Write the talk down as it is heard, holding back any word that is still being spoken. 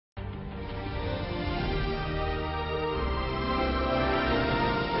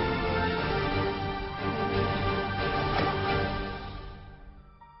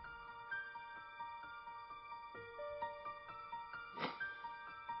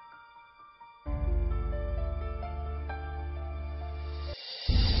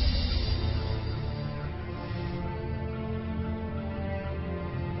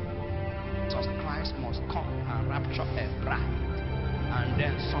capture a bride. And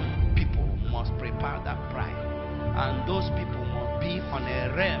then some people must prepare that bride. And those people must be on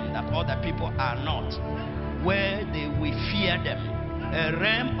a realm that other people are not, where they will fear them. A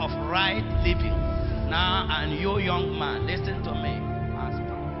realm of right living. Now, and you young man, listen to me.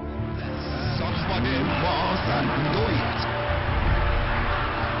 Somebody must do it.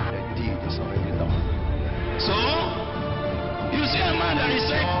 The deed is already done. So, you see a man that is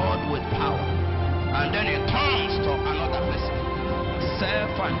filled with power, and then he turns to another person.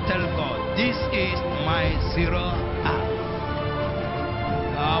 Self and tell God, this is my 0 hour.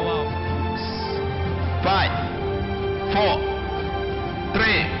 Hour of peace. 5, 4, 3,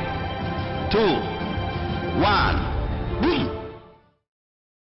 2, 1. Boom.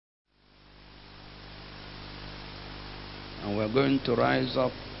 And we're going to rise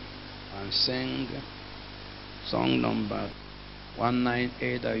up and sing song number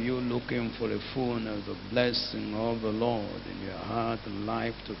 198. Are you looking for the fullness of blessing of the Lord in your heart and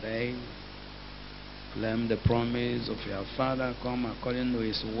life today? Claim the promise of your Father. Come according to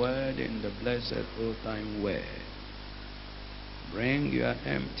His word in the blessed old-time way. Bring your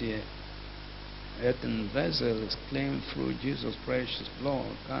empty earthen vessels clean through Jesus' precious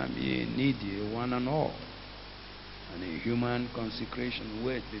blood. Come ye needy one and all, and in human consecration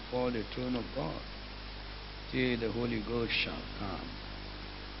wait before the throne of God till the Holy Ghost shall come.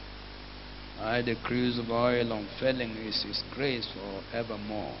 By the cruse of oil unfailing is His grace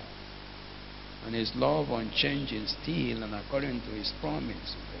forevermore, and His love unchanging still, and according to His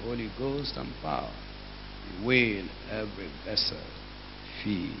promise, the Holy Ghost and power, He will every vessel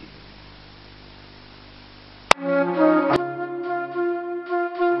fill.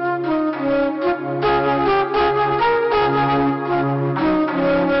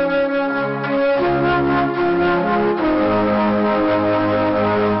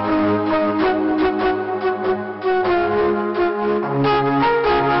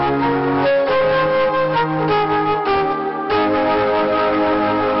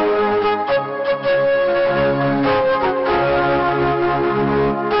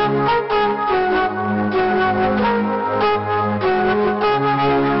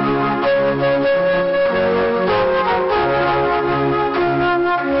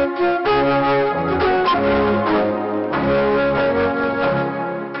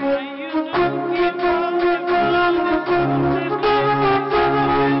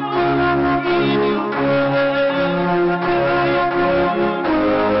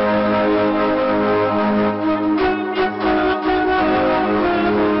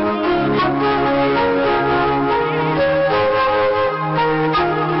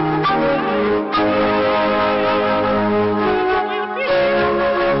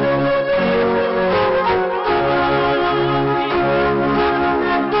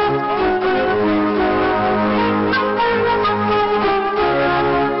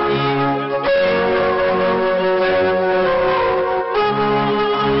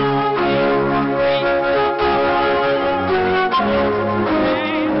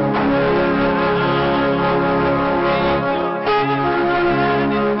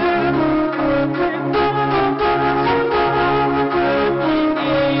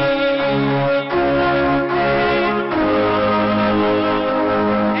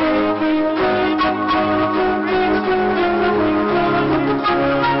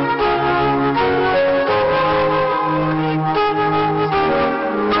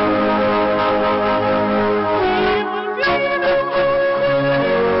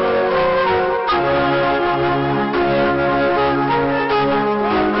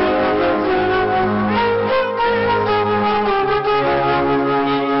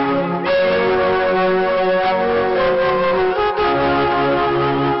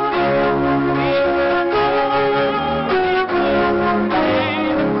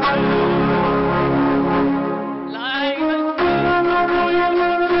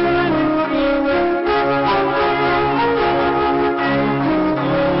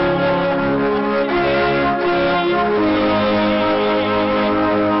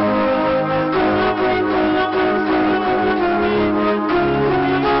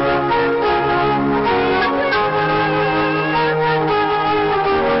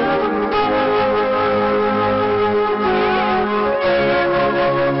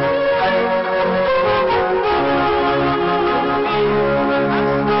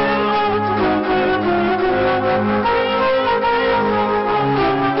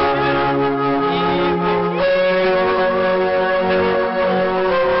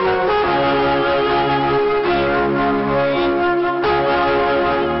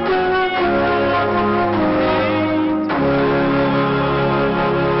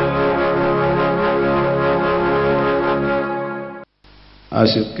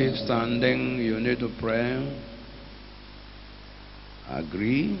 As you keep standing, you need to pray.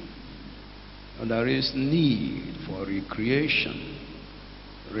 Agree that there is need for recreation,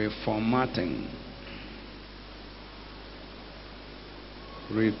 reformatting,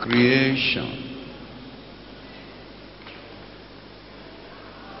 recreation.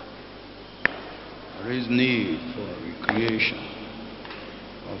 There is need for recreation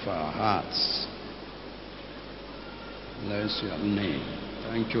of our hearts. Bless your name.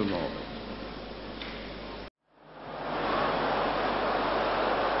 Thank you, Lord.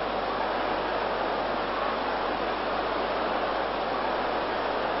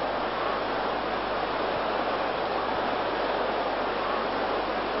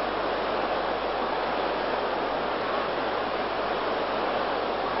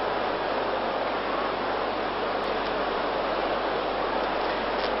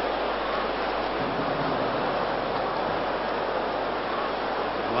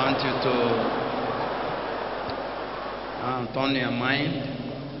 I want you to turn your mind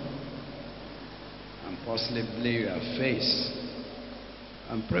and possibly your face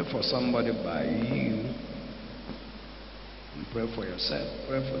and pray for somebody by you, and pray for yourself.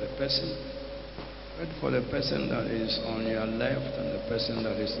 Pray for the person. Pray for the person that is on your left and the person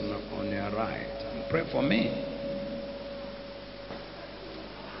that is on your right. And pray for me.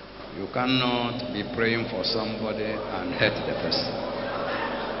 You cannot be praying for somebody and hurt the person.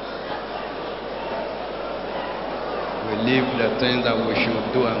 We leave the things that we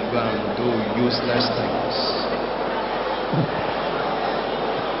should do and go and do useless things.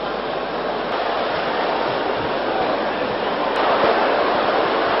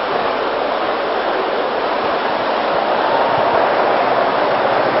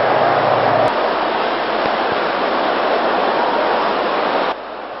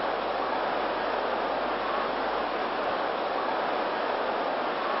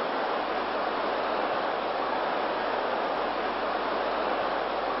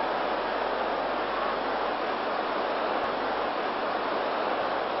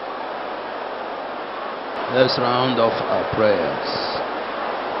 Let's round off our prayers.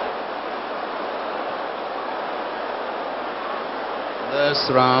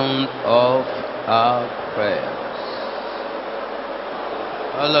 Let's round off our prayers.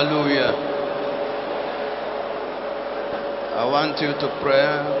 Hallelujah. I want you to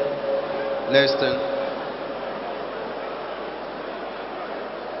pray. Listen.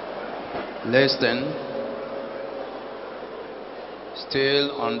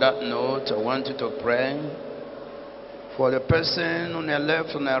 Still on that note, I want you to pray for the person on your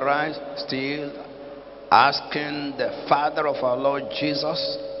left and your right, still asking the Father of our Lord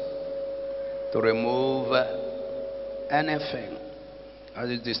Jesus to remove anything that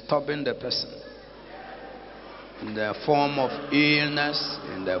is disturbing the person in the form of illness,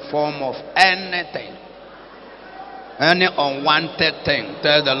 in the form of anything, any unwanted thing.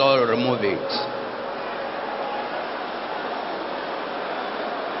 Tell the Lord to remove it.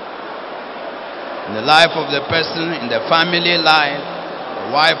 In the life of the person, in the family life, the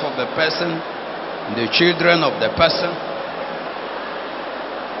wife of the person, in the children of the person.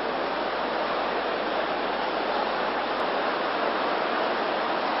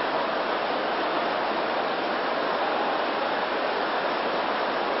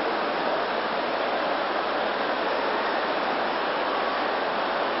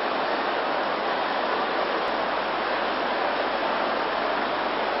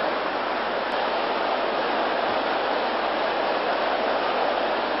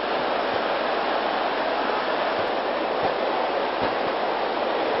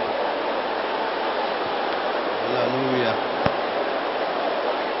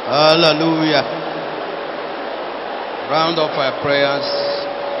 Hallelujah. Round off our prayers.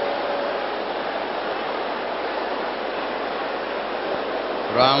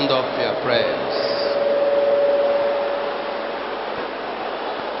 Round off your prayers.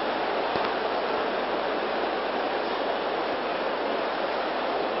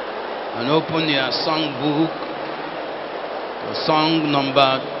 And open your song book to song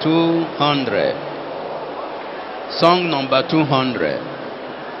number 200. Song number 200.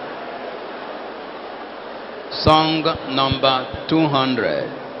 Song number 200.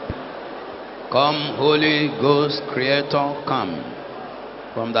 Come, Holy Ghost, Creator, come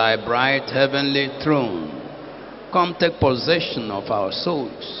from thy bright heavenly throne. Come take possession of our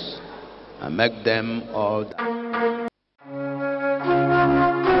souls and make them all.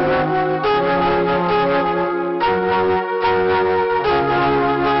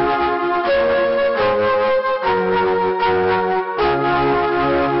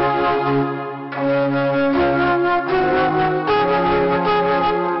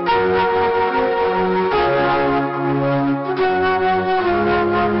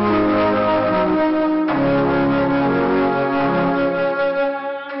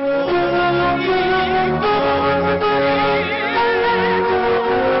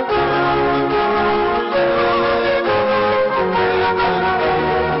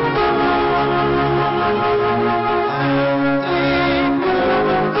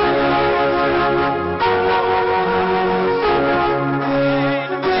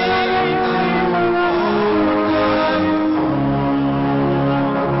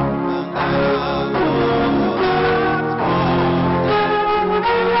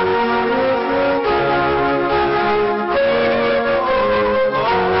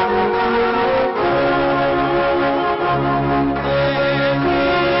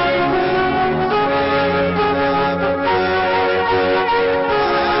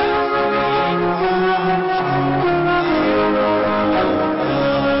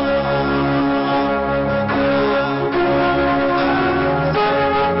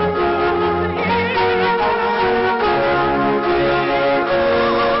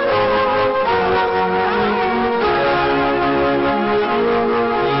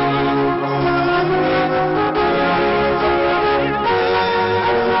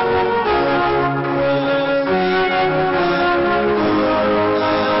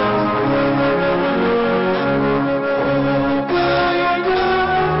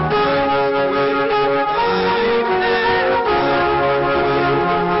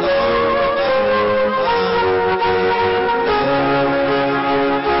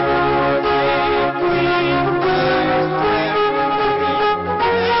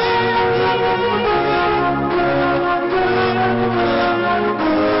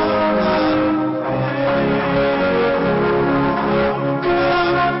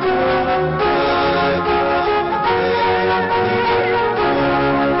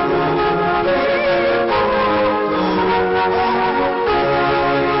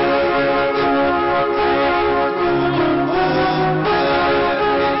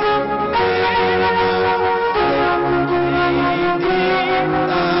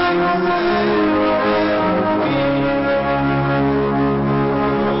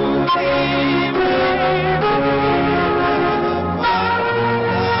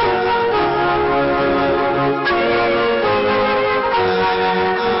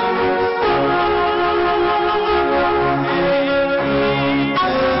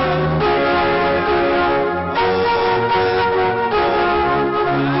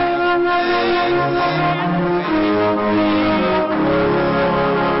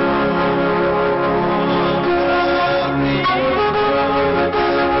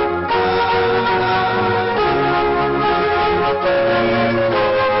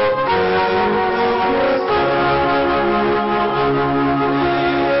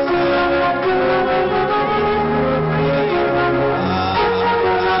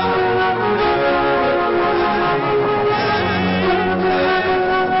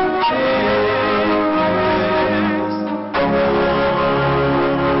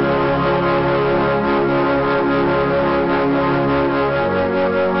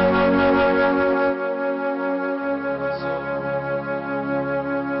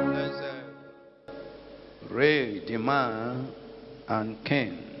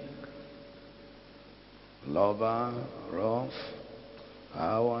 King, lover of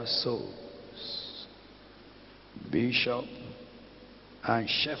our souls, Bishop and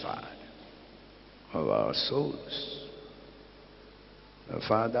Shepherd of our souls, the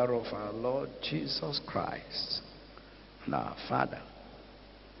Father of our Lord Jesus Christ, and our Father.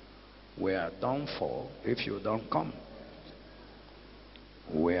 We are done for if you don't come.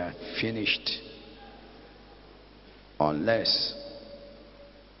 We are finished unless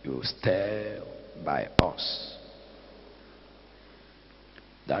you stay by us.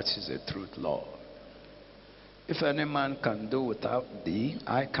 That is the truth, Lord. If any man can do without thee,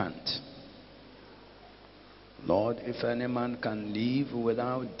 I can't. Lord, if any man can live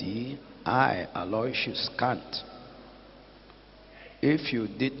without thee, I, Aloysius, can't. If you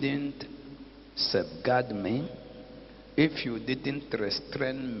didn't safeguard me, if you didn't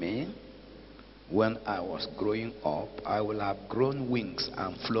restrain me when I was growing up, I will have grown wings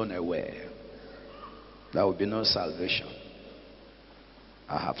and flown away. There will be no salvation.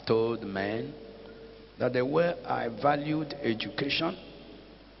 I have told men that the way I valued education,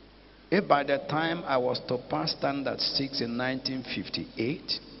 if by the time I was to pass standard 6 in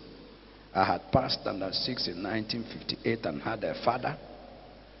 1958, I had passed standard 6 in 1958 and had a father.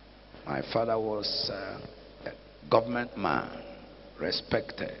 My father was a government man,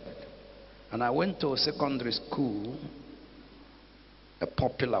 respected. And I went to a secondary school, a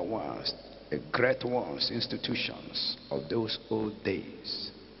popular one, a great ones, institutions of those old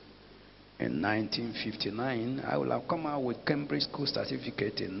days. In 1959, I will have come out with Cambridge School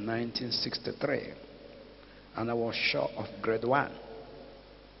Certificate in 1963. And I was short of grade 1.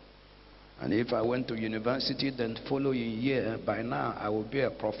 And if I went to university, then the following year, by now, I would be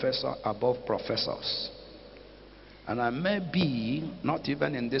a professor above professors. And I may be, not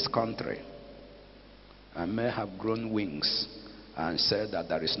even in this country, I may have grown wings and said that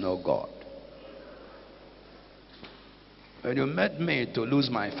there is no God. When you made me to lose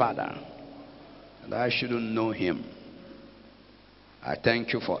my father, and I shouldn't know him, I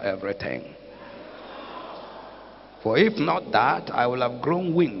thank you for everything. For if not that, I will have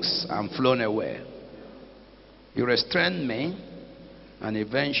grown wings and flown away. You restrained me and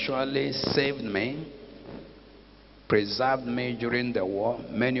eventually saved me, preserved me during the war,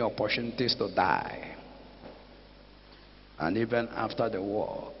 many opportunities to die. And even after the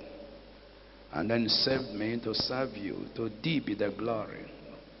war, and then saved me to serve you. To thee be the glory.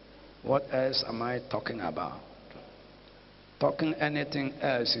 What else am I talking about? Talking anything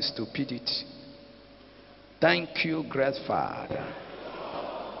else is stupidity. Thank you, great Father.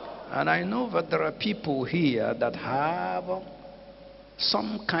 And I know that there are people here that have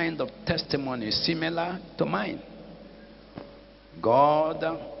some kind of testimony similar to mine. God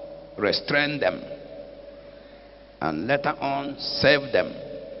restrained them and later on saved them,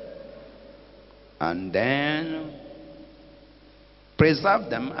 and then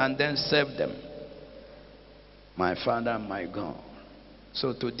preserved them and then saved them. My Father, my God.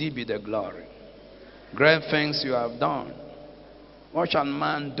 So to thee be the glory. Great things you have done. What shall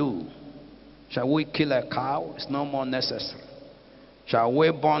man do? Shall we kill a cow? It's no more necessary. Shall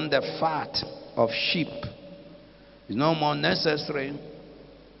we burn the fat of sheep? It's no more necessary.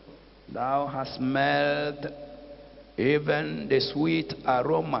 Thou hast smelled even the sweet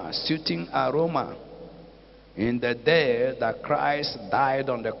aroma, soothing aroma, in the day that Christ died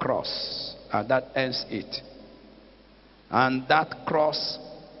on the cross. And that ends it. And that cross,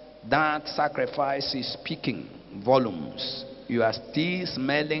 that sacrifice is speaking volumes. You are still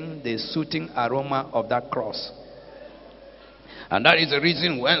smelling the soothing aroma of that cross. And that is the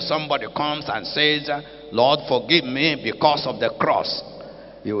reason when somebody comes and says, Lord, forgive me because of the cross,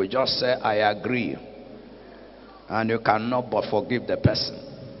 you will just say, I agree. And you cannot but forgive the person,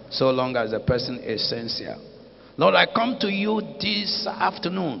 so long as the person is sincere. Lord, I come to you this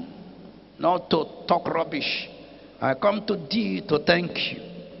afternoon, not to talk rubbish. I come to thee to thank you.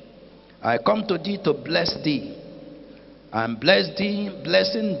 I come to thee to bless thee. And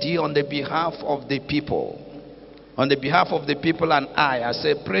blessing thee on the behalf of the people. On the behalf of the people and I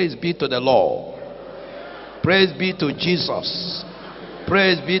say, praise be to the Lord. Praise be to Jesus.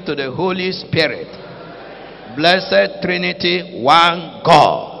 Praise be to the Holy Spirit. Blessed Trinity, one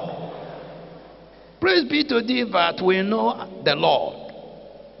God. Praise be to thee that we know the Lord.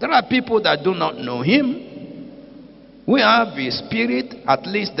 There are people that do not know him. We have his spirit, at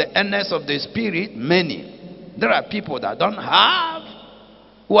least the earnest of the spirit, many. There are people that don't have,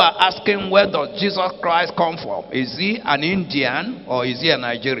 who are asking, where does Jesus Christ come from? Is he an Indian or is he a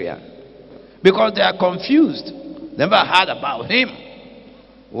Nigerian? Because they are confused. Never heard about him.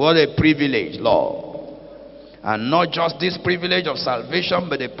 What a privilege, Lord. And not just this privilege of salvation,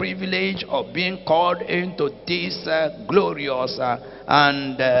 but the privilege of being called into this glorious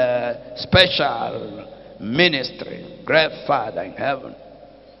and special ministry. Great Father in heaven.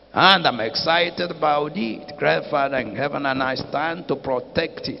 And I'm excited about it. Great Father in heaven, and I stand to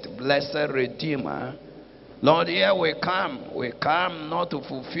protect it. Blessed Redeemer. Lord, here we come. We come not to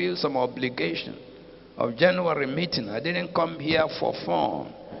fulfill some obligation of January meeting. I didn't come here for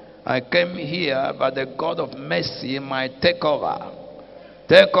fun. I came here, but the God of mercy might take over.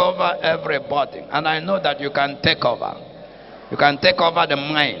 Take over everybody. And I know that you can take over. You can take over the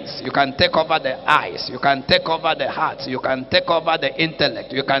minds. You can take over the eyes. You can take over the hearts. You can take over the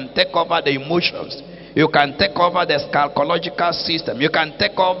intellect. You can take over the emotions. You can take over the psychological system. You can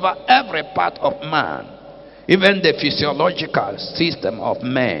take over every part of man. Even the physiological system of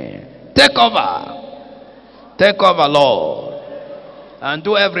man. Take over. Take over, Lord. And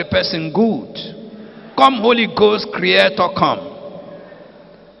do every person good. Come, Holy Ghost, Creator, come.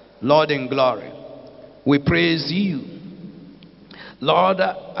 Lord in glory, we praise you. Lord,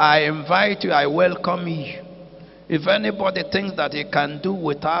 I invite you, I welcome you. If anybody thinks that he can do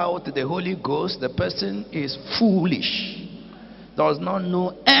without the Holy Ghost, the person is foolish, does not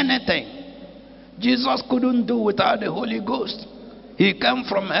know anything. Jesus couldn't do without the Holy Ghost. He came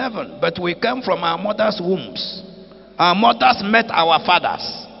from heaven, but we came from our mother's wombs. Our mothers met our fathers,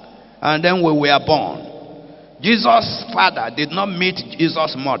 and then we were born. Jesus' father did not meet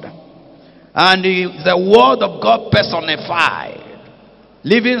Jesus' mother. And the word of God personified,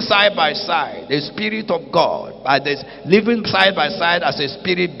 living side by side, the Spirit of God, living side by side as a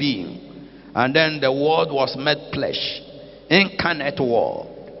spirit being. And then the word was made flesh, incarnate word.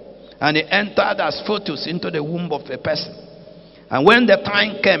 And he entered as fetus into the womb of a person. And when the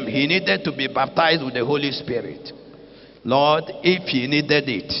time came, he needed to be baptized with the Holy Spirit. Lord, if he needed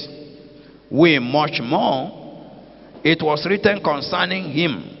it, we much more. It was written concerning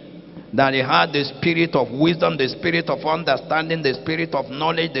him that he had the spirit of wisdom, the spirit of understanding, the spirit of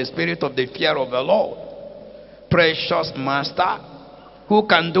knowledge, the spirit of the fear of the Lord. Precious Master, who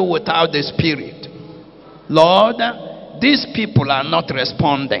can do without the Spirit? Lord, these people are not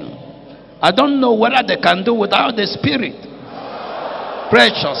responding. I don't know whether they can do without the Spirit.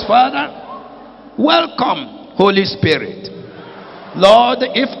 Precious Father, welcome, Holy Spirit. Lord,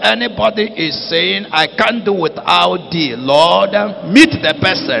 if anybody is saying, I can't do without thee, Lord, meet the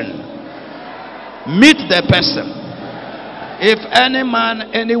person. Meet the person. If any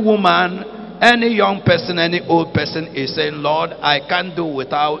man, any woman, any young person, any old person is saying, Lord, I can't do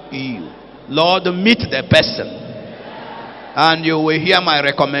without you, Lord, meet the person. And you will hear my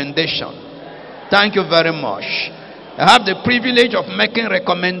recommendation. Thank you very much. I have the privilege of making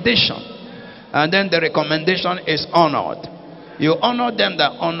recommendation. And then the recommendation is honored. You honor them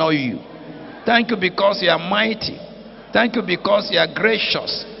that honor you. Thank you because you are mighty. Thank you because you are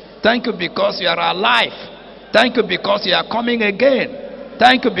gracious. Thank you because you are alive. Thank you because you are coming again.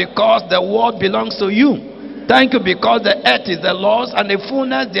 Thank you because the world belongs to you. Thank you because the earth is the Lord's and the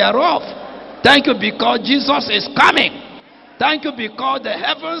fullness thereof. Thank you because Jesus is coming. Thank you because the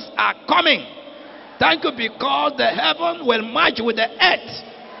heavens are coming. Thank you because the heaven will merge with the earth.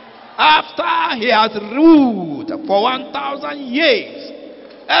 After he has ruled for 1,000 years,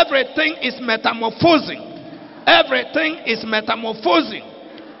 everything is metamorphosing. Everything is metamorphosing.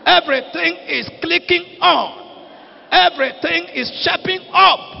 Everything is clicking on. Everything is shaping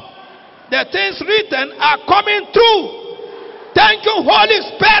up. The things written are coming true. Thank you, Holy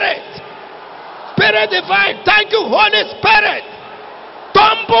Spirit. Spirit divine, thank you, Holy Spirit.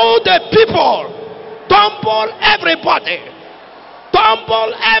 Tumble the people. Tumble everybody.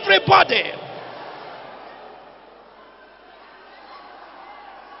 Tumble everybody.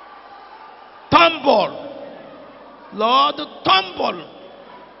 Tumble. Lord, tumble.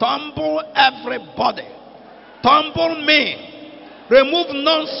 Tumble everybody. Tumble me. Remove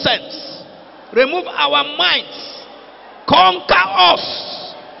nonsense. Remove our minds. Conquer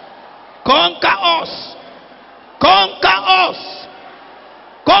us. Conquer us. Conquer us.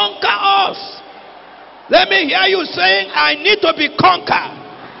 Conquer us. Let me hear you saying, I need to be conquered.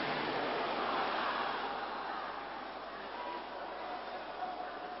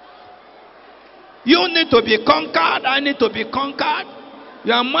 You need to be conquered. I need to be conquered.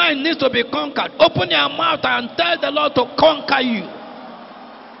 Your mind needs to be conquered. Open your mouth and tell the Lord to conquer you.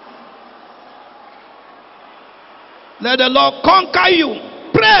 Let the Lord conquer you.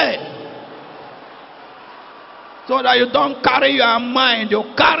 Pray. So that you don't carry your mind. You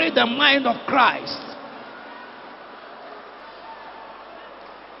carry the mind of Christ.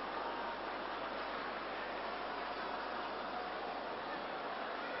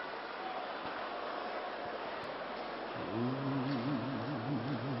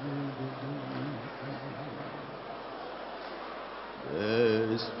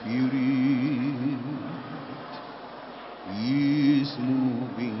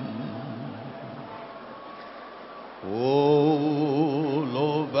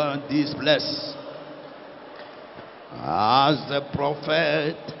 this place, as the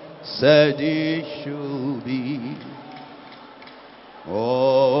prophet said it should be.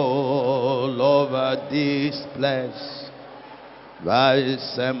 All over this place, there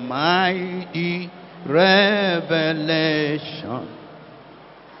is a mighty revelation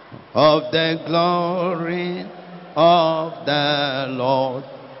of the glory of the Lord,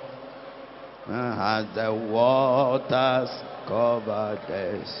 as the waters cover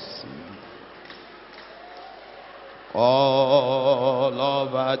the sea. All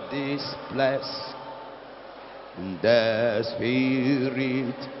over this place, the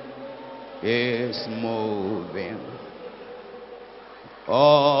Spirit is moving.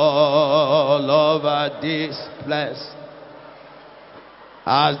 All over this place,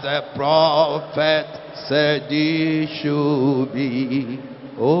 as the prophet said it should be.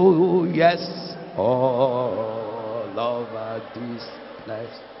 Oh yes, all over this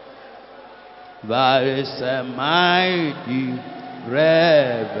place, there is a mighty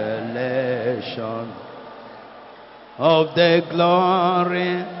revelation of the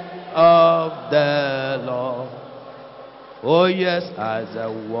glory of the Lord. Oh yes, as the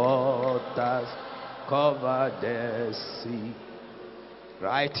waters cover the sea.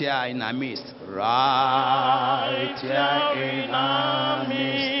 Right here in our midst. Right here in our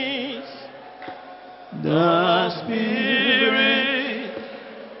midst. The Spirit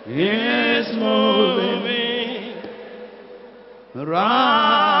is moving.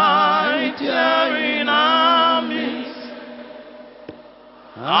 Right here in our midst.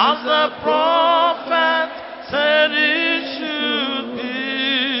 As the prophet said it should be.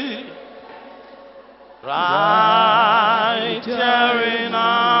 Right here in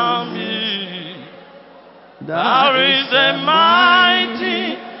our midst, there is a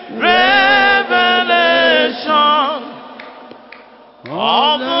mighty revelation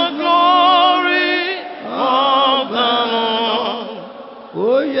of the glory of the Lord.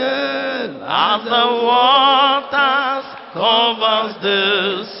 Oh yes, as the waters covers the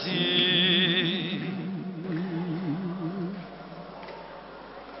sea.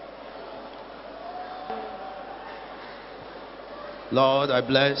 Lord, I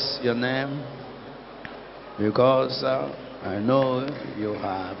bless your name, because I know you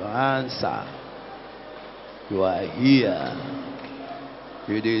have answered. You are here.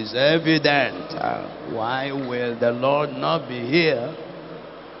 It is evident. Why will the Lord not be here?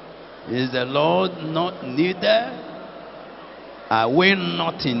 Is the Lord not needed? Are we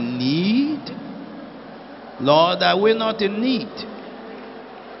not in need? Lord, are we not in need?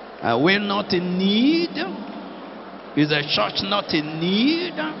 Are we not in need? Is the church not in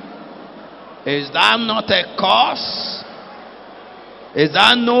need? Is that not a cause? Is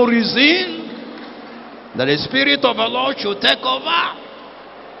that no reason that the Spirit of the Lord should take over?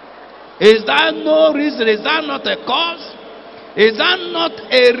 Is that no reason? Is that not a cause? Is that not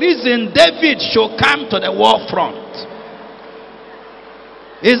a reason David should come to the war front?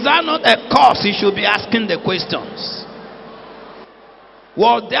 Is that not a cause he should be asking the questions?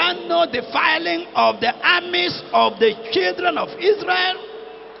 Was there no defiling of the armies of the children of Israel?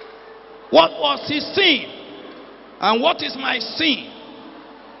 What was his sin? And what is my sin?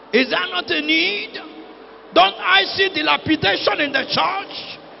 Is there not a need? Don't I see dilapidation in the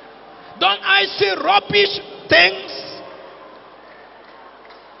church? Don't I see rubbish things?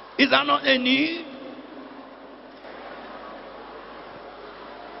 Is there not a need?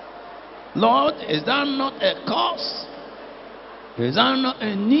 Lord, is that not a cause? Is that not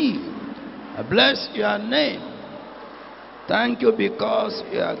a need? I bless your name. Thank you, because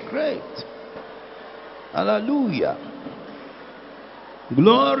you are great. Hallelujah.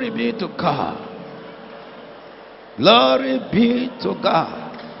 Glory be to God. Glory be to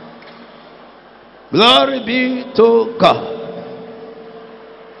God. Glory be to God.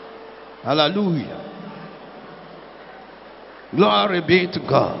 Hallelujah. Glory be to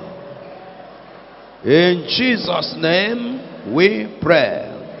God. In Jesus' name we pray.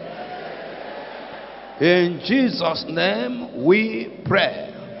 In Jesus' name we pray.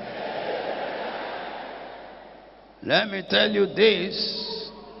 Let me tell you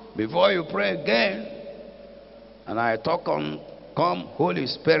this before you pray again, and I talk on, come Holy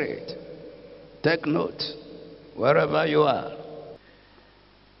Spirit, take note wherever you are.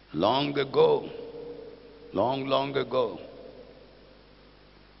 Long ago, long ago,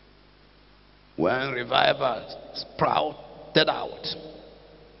 when revival sprouted out,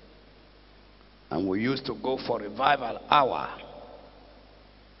 and we used to go for revival hour,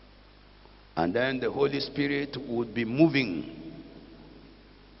 and then the Holy Spirit would be moving,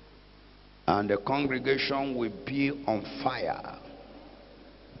 and the congregation would be on fire.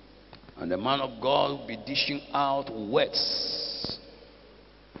 And the man of God will be dishing out words.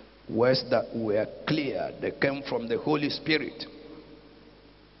 Words that were clear. They came from the Holy Spirit.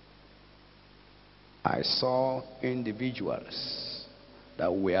 I saw individuals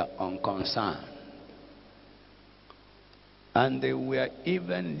that were unconcerned. And they were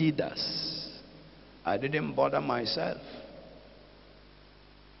even leaders. I didn't bother myself.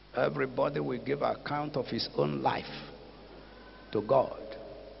 Everybody will give account of his own life to God.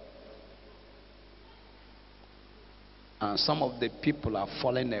 And some of the people are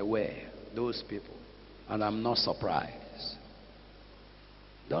falling away, those people. And I'm not surprised.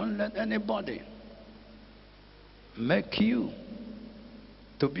 Don't let anybody make you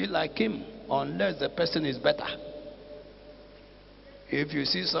to be like him unless the person is better. If you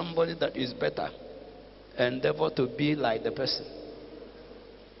see somebody that is better, endeavor to be like the person.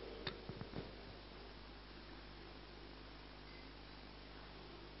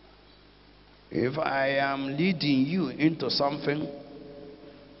 If I am leading you into something,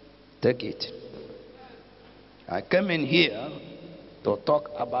 take it. I came in here to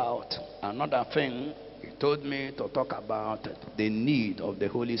talk about another thing. He told me to talk about the need of the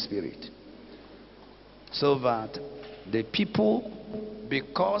Holy Spirit. So that the people,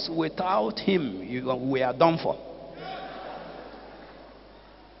 because without him, we are done for.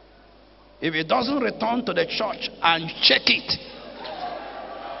 If he doesn't return to the church and check it,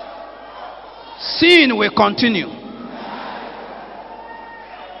 sin will continue.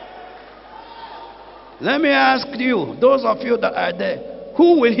 Let me ask you, those of you that are there,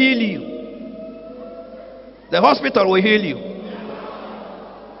 who will heal you? The hospital will heal you.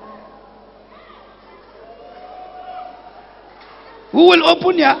 Who will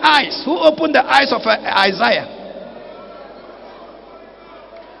open your eyes? Who opened the eyes of Isaiah?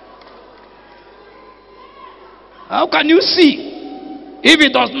 How can you see if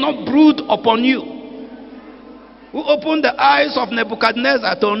it does not brood upon you? Who opened the eyes of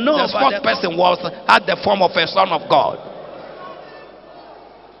Nebuchadnezzar to know the fourth person had the form of a son of God?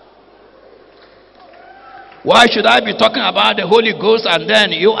 Why should I be talking about the Holy Ghost and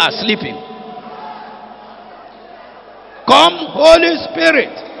then you are sleeping? Come, Holy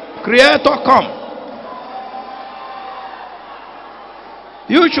Spirit, Creator, come.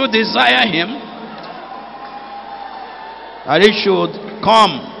 You should desire him, and he should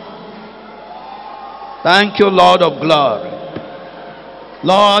come. Thank you, Lord of glory.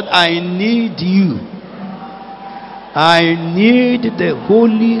 Lord, I need you. I need the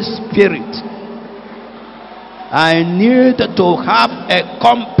Holy Spirit. I need to have a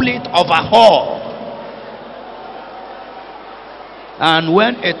complete overhaul. And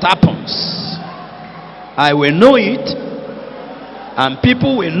when it happens, I will know it, and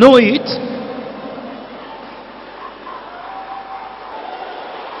people will know it.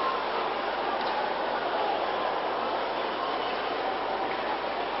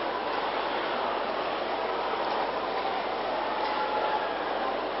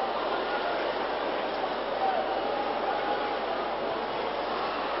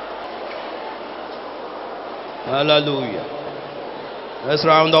 Hallelujah. Let's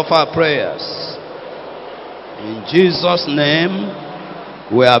round off our prayers. In Jesus' name,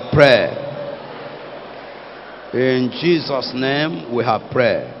 we have prayer. In Jesus' name, we have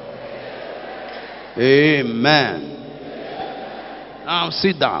prayer. Amen. Now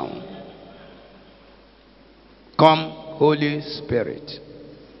sit down. Come, Holy Spirit.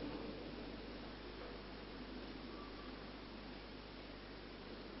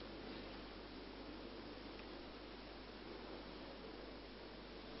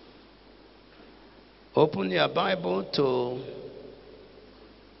 Open your Bible to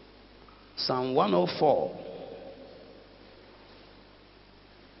Psalm 104.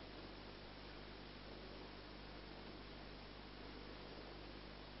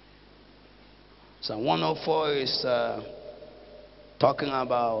 Psalm 104 is talking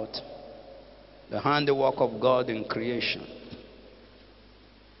about the handiwork of God in creation.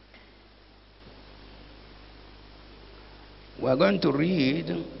 We're going to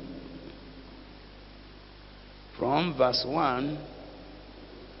read from verse 1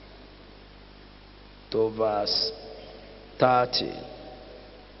 to verse 30.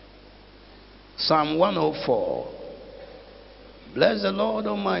 Psalm 104. Bless the Lord,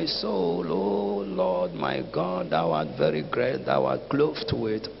 O my soul. O Lord my God, thou art very great. Thou art clothed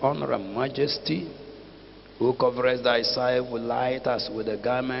with honor and majesty. Who coverest thyself with light as with a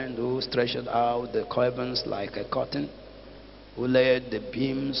garment. Who stretched out the heavens like a curtain. Who laid the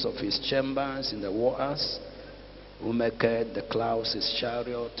beams of his chambers in the waters. Who maketh the clouds his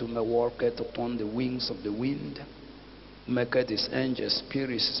chariot, who walketh upon the wings of the wind, maketh his angels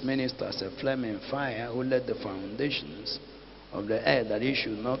spirits, his ministers a flaming fire, who laid the foundations of the earth, that it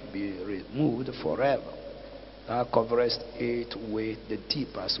should not be removed forever. Thou coverest it with the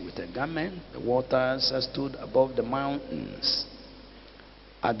deep as with a garment. The waters stood above the mountains.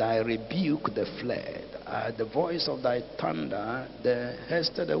 At thy rebuke they fled. At the voice of thy thunder they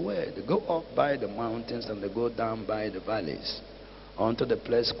hasted away. They go up by the mountains and they go down by the valleys, unto the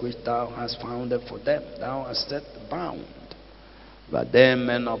place which thou hast founded for them. Thou hast set the bound, but they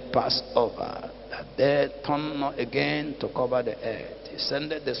may not pass over, that they turn not again to cover the earth. He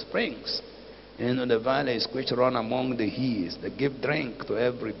sendeth the springs into the valleys which run among the hills. They give drink to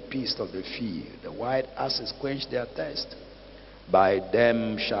every beast of the field. The wild asses quench their thirst. By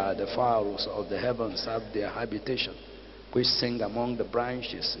them shall the fowls of the heavens have their habitation, which sing among the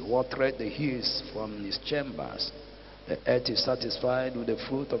branches. He watereth the hills from his chambers. The earth is satisfied with the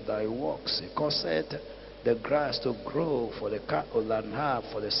fruit of thy works. He causeth the grass to grow for the cattle and herb,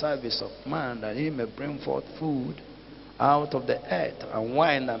 for the service of man, that he may bring forth food out of the earth, and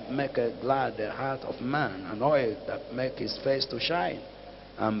wine that maketh glad the heart of man, and oil that maketh his face to shine,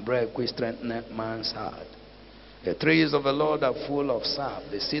 and bread which strengtheneth man's heart. The trees of the Lord are full of sap.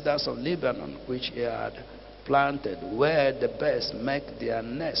 The cedars of Lebanon, which he had planted, where the birds make their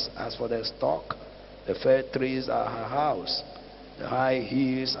nests. As for the stock, the fair trees are her house. The high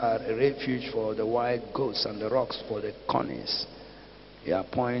hills are a refuge for the wild goats, and the rocks for the conies. He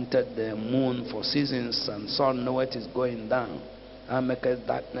appointed the moon for seasons, and sun knoweth it is going down. And maketh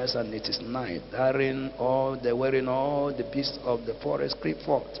darkness, and it is night. Wherein all the beasts of the forest creep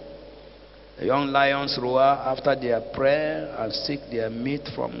forth. The young lions roar after their prey, and seek their meat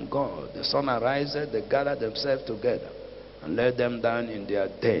from God. The sun ariseth, they gather themselves together, and lay them down in their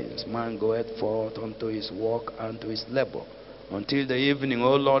dens. Man goeth forth unto his work and to his labor, until the evening.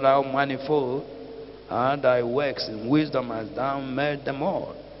 O Lord, how manifold are thy works! In wisdom hast thou made them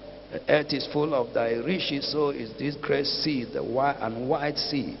all. The earth is full of thy riches, so is this great sea, the wide and wide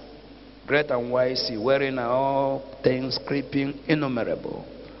sea, great and wide sea, wherein are all things creeping innumerable,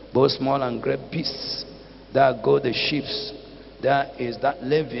 both small and great beasts. There go the ships. There is that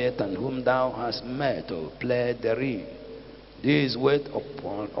Leviathan whom thou hast made to play therein. This wait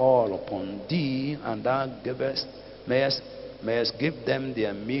upon all upon thee, and thou mayest give them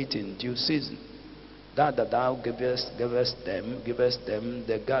their meat in due season. That thou givest them,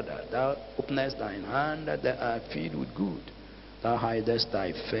 they gather. Thou openest thine hand, that they are filled with good. Thou hidest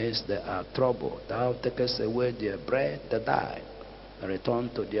thy face, they are troubled. Thou takest away their bread, they die, and return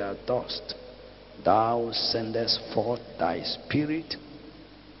to their dust. Thou sendest forth thy spirit,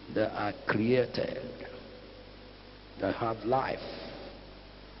 they are created, they have life,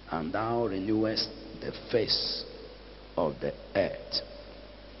 and thou renewest the face of the earth.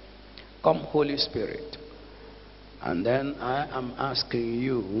 Come, Holy Spirit. And then I am asking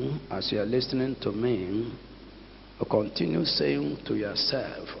you, as you are listening to me, to continue saying to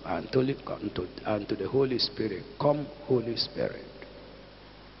yourself and to the Holy Spirit, come, Holy Spirit.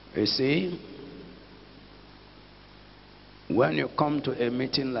 You see, when you come to a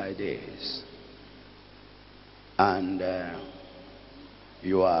meeting like this, and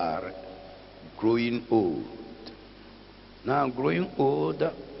you are growing old. Now, growing old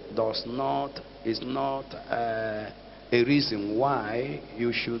is not a reason why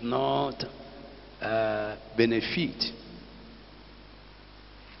you should not benefit.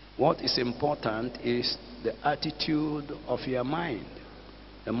 What is important is the attitude of your mind,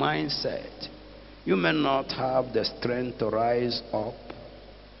 the mindset. You may not have the strength to rise up,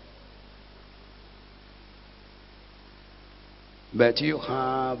 but you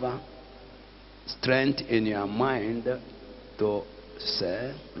have strength in your mind to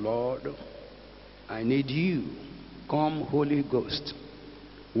say, Lord, I need you. Come, Holy Ghost.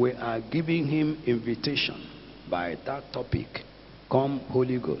 We are giving him invitation by that topic. Come,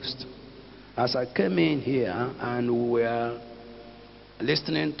 Holy Ghost. As I came in here and we were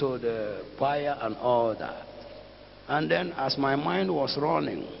listening to the choir and all that, and then as my mind was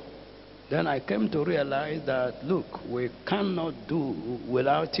running, then I came to realize that, look, we cannot do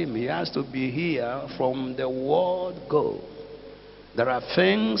without him. He has to be here from the word go. There are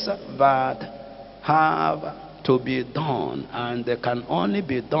things that have to be done, and they can only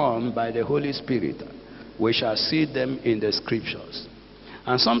be done by the Holy Spirit. We shall see them in the scriptures.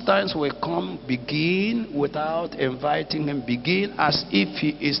 And sometimes we begin without inviting him, begin as if he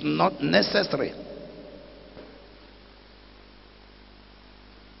is not necessary.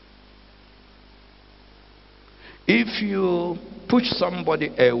 If you push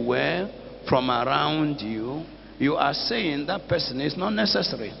somebody away from around you, you are saying that person is not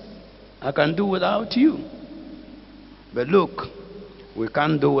necessary. I can do without you. But look, we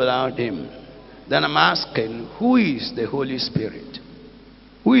can't do without him. Then I'm asking, who is the Holy Spirit?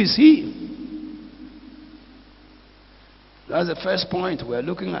 Who is he? That's the first point we're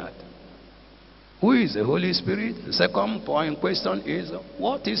looking at. Who is the Holy Spirit? The second point question is,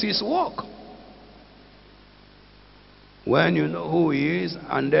 what is his work? When you know who he is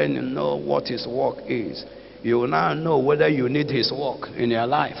and then you know what his work is, you will now know whether you need his work in your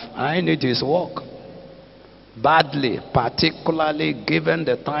life. I need his work badly, particularly given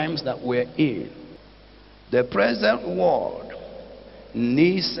the times that we're in. The present world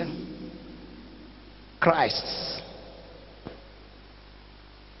needs Christ.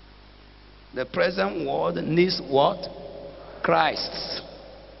 The present world needs what? Christ.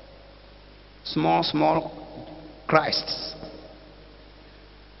 Small Christs.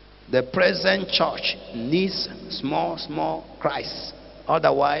 The present church needs small Christs.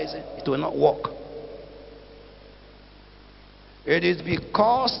 Otherwise, it will not work. It is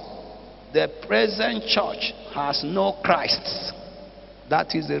because the present church has no Christs.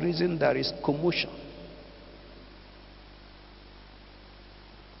 That is the reason there is commotion.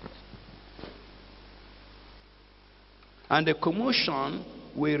 And the commotion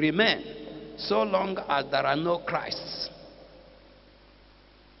will remain so long as there are no Christs.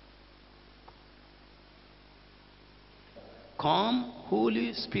 Come,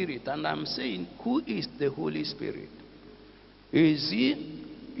 Holy Spirit. And I'm saying, who is the Holy Spirit? Is he?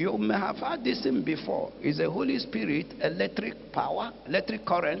 You may have heard this thing before. Is the Holy Spirit electric power, electric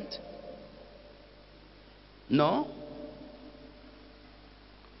current? No.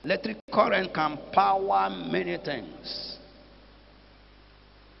 Electric current can power many things.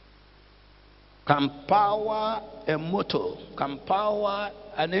 Can power a motor, can power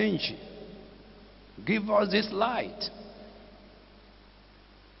an engine. Give us this light.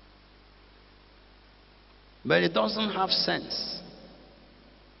 But it doesn't have sense.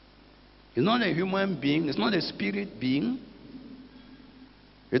 It's not a human being, it's not a spirit being.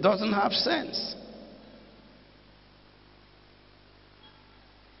 It doesn't have sense.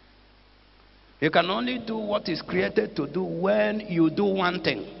 You can only do what is created to do when you do one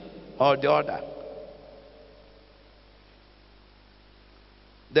thing or the other.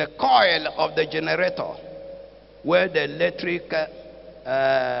 The coil of the generator, where the electric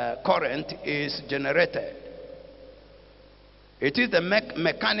current is generated, it is the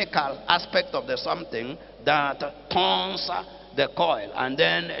mechanical aspect of the something that turns the coil, and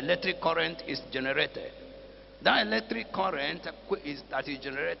then electric current is generated. That electric current that is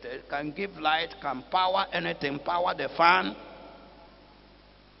generated can give light, can power anything, power the fan,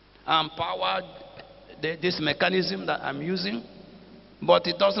 and power this mechanism that I'm using, but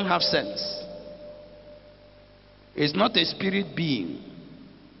it doesn't have sense. It's not a spirit being.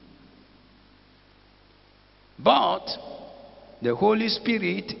 But the Holy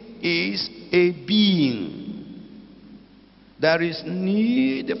Spirit is a being. There is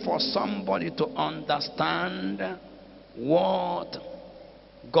need for somebody to understand what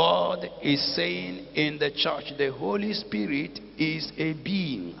God is saying in the church. The Holy Spirit is a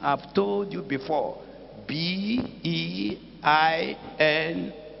being. I've told you before. B-E-I-N-G.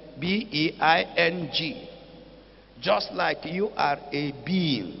 Just like you are a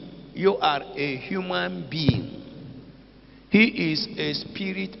being. You are a human being. He is a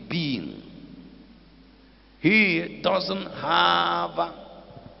spirit being. He doesn't have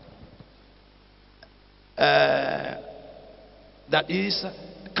that is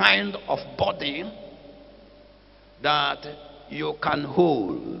kind of body that you can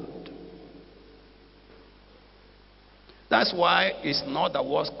hold. That's why it's not that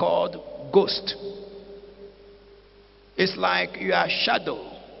what's called ghost. It's like your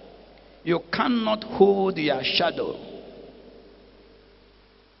shadow. You cannot hold your shadow.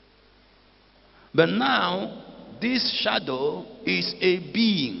 But now, this shadow is a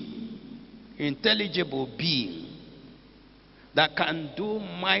being, intelligible being, that can do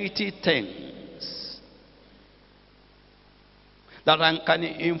mighty things, that can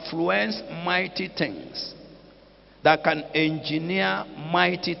influence mighty things, that can engineer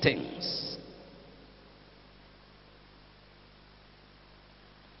mighty things,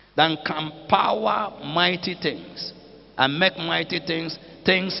 that can power mighty things and make mighty things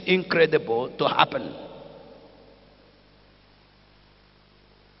incredible to happen.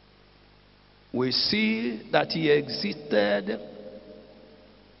 We see that he existed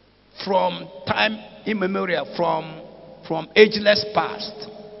from time immemorial, from ageless past.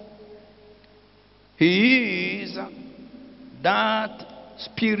 He is that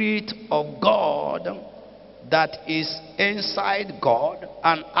Spirit of God that is inside God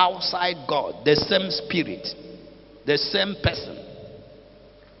and outside God, the same Spirit. The same person.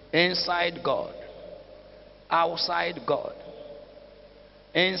 Inside God. Outside God.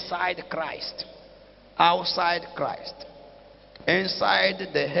 Inside Christ. Outside Christ. Inside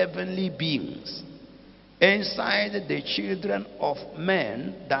the heavenly beings. Inside the children of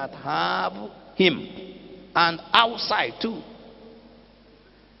men that have him. And outside too.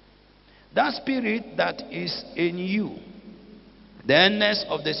 That spirit that is in you, the earnest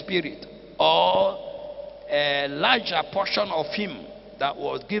of the spirit, or a larger portion of him that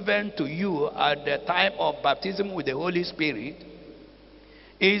was given to you at the time of baptism with the Holy Spirit,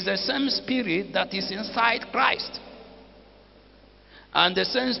 is the same spirit that is inside Christ. And the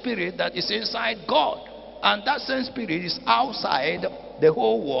same spirit that is inside God. And that same spirit is outside the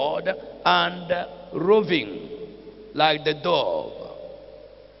whole world and roving like the dove.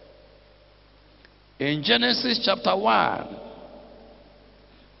 In Genesis chapter 1,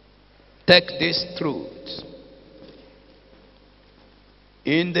 take this truth.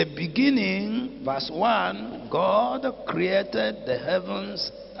 In the beginning, verse 1, God created the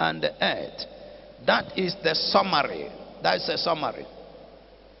heavens and the earth. That is the summary. That's a summary.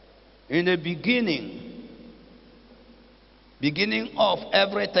 In the beginning of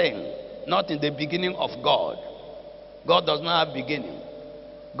everything, not in the beginning of God. God does not have beginning.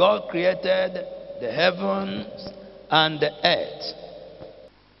 God created the heavens and the earth.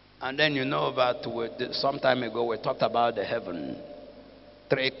 And then you know that some time ago we talked about the heaven.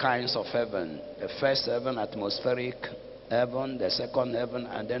 3 kinds of heaven. The first heaven, atmospheric heaven, the second heaven,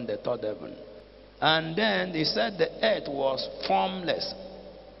 and then the third heaven. And then he said the earth was formless,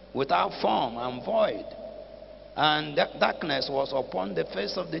 without form and void. And darkness was upon the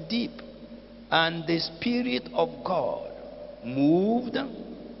face of the deep. And the Spirit of God moved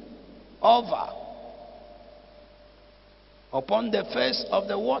over upon the face of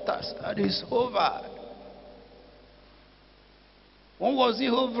the waters. That is hovered. What was he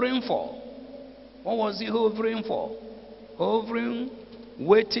hovering for? What was he hovering for? Hovering,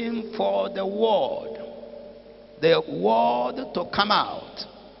 waiting for the word. The word to come out.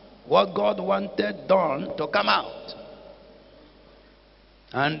 What God wanted done to come out.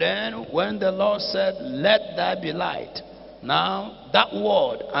 And then when the Lord said, let there be light. Now that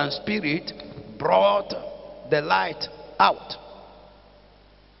word and spirit brought the light out.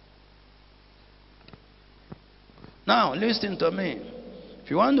 Now listen to me.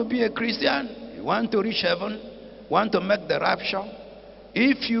 If you want to be a Christian, you want to reach heaven, want to make the rapture,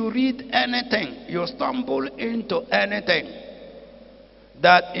 if you read anything, you stumble into anything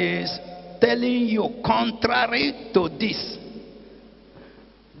that is telling you contrary to this,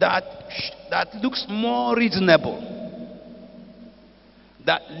 that looks more reasonable,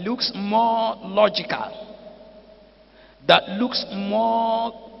 that looks more logical, that looks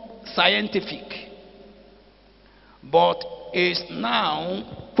more scientific, but is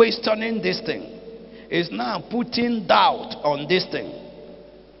now questioning this thing, is now putting doubt on this thing.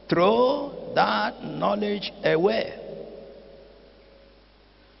 Throw that knowledge away.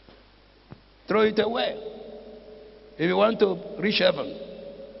 Throw it away if you want to reach heaven.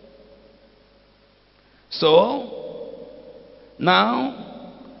 So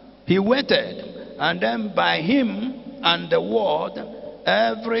now he waited, and then by him and the word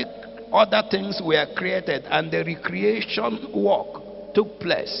every other things were created, and the recreation work took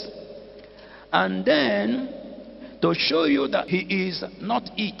place. And then to show you that he is not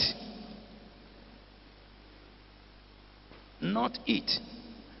it, not it,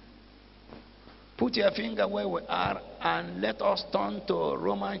 put your finger where we are and let us turn to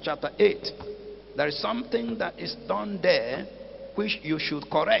Romans chapter 8. There is something that is done there which you should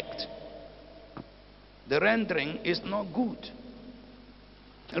correct. The rendering is not good.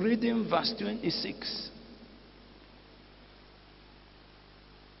 Reading verse 26.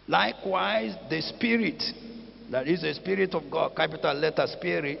 Likewise, the Spirit, that is the Spirit of God, capital letter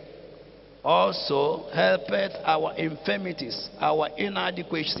Spirit, also helpeth our infirmities, our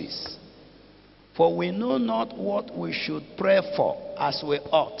inadequacies. For we know not what we should pray for as we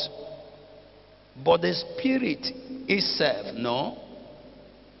ought. But the Spirit itself, no.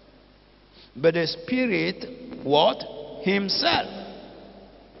 But the Spirit, what? Himself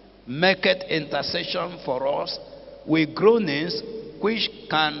maketh intercession for us with groanings which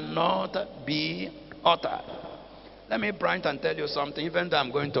cannot be uttered. Let me branch and tell you something, even though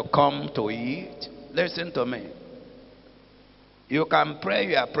I'm going to come to it. Listen to me. You can pray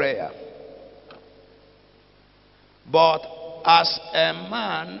your prayer. But as a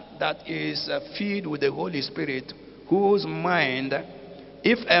man that is filled with the Holy Spirit, whose mind,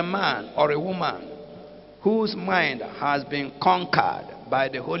 if a man or a woman whose mind has been conquered by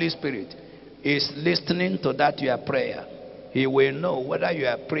the Holy Spirit, is listening to that your prayer. He will know whether you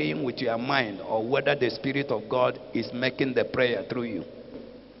are praying with your mind or whether the Spirit of God is making the prayer through you.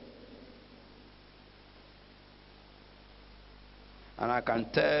 And I can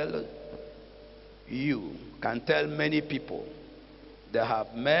tell many people, they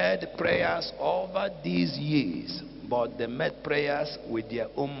have made prayers over these years, but they made prayers with their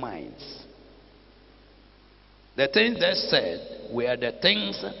own minds. The things they said were the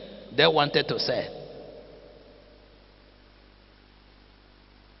things they wanted to say.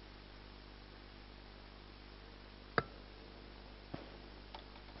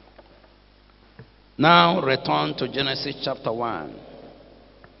 Now return to Genesis chapter 1.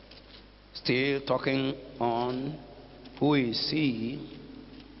 Still talking on who is he,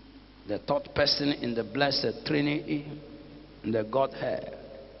 the third person in the blessed Trinity, in the Godhead.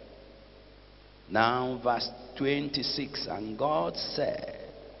 Now verse 26, and God said,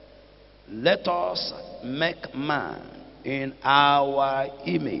 let us make man in our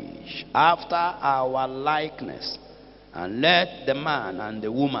image, after our likeness, and let the man and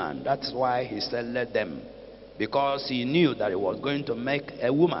the woman, that's why he said let them, because he knew that he was going to make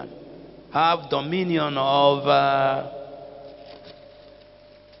a woman, have dominion over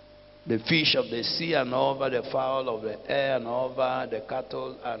the fish of the sea, and over the fowl of the air, and over the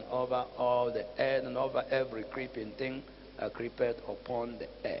cattle, and over all the earth, and over every creeping thing that creepeth upon the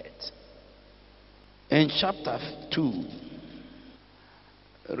earth. In chapter 2,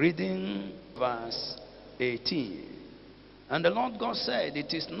 reading verse 18, and the Lord God said,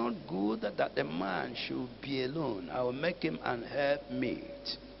 it is not good that the man should be alone. I will make him an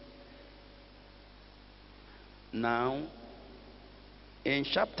helpmate. Now, in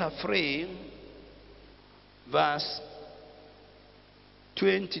chapter 3, verse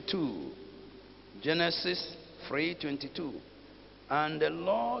 22, Genesis 3:22, and the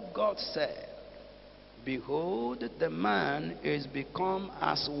Lord God said, behold, the man is become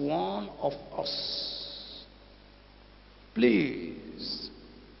as one of us. Please,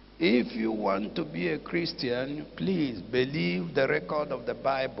 if you want to be a Christian, please believe the record of the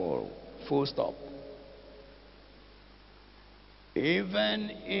Bible, full stop.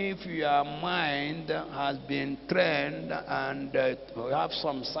 Even if your mind has been trained and you have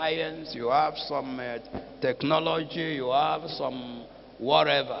some science, you have some technology, you have some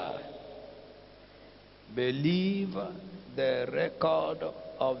whatever, believe the record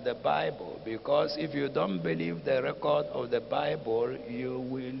of the Bible, because if you don't believe the record of the Bible, you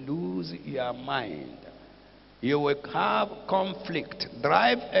will lose your mind. You will have conflict.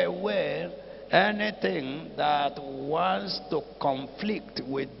 Drive away anything that wants to conflict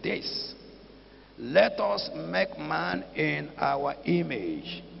with this. Let us make man in our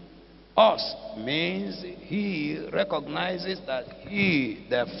image. Us means he recognizes that he,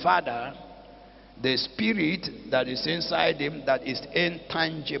 the Father, the Spirit that is inside him, that is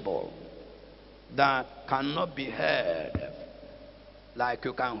intangible, that cannot be heard, like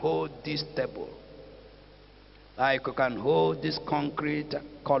you can hold this table, like you can hold this concrete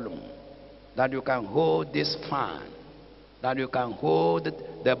column, that you can hold this fan, that you can hold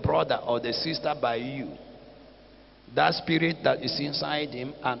the brother or the sister by you. That Spirit that is inside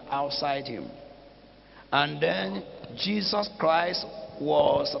him and outside him. And then Jesus Christ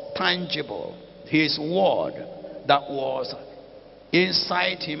was tangible. His word that was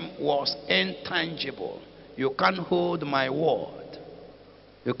inside him was intangible. You can't hold my word.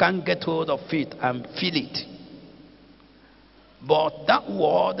 You can't get hold of it and feel it. But that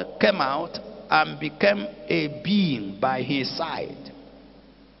word came out and became a being by his side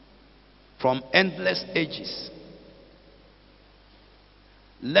from endless ages.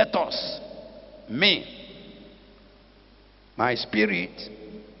 Let us, me, my spirit,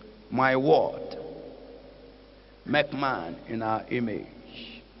 my word, make man in our image.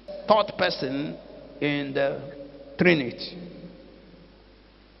 Third person in the Trinity.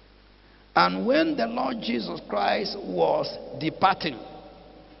 And when the Lord Jesus Christ was departing,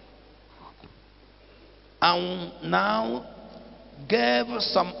 and now gave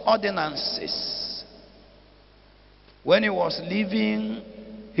some ordinances, when he was leaving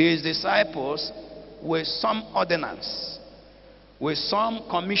his disciples with some ordinance, with some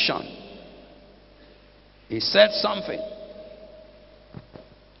commission, he said something.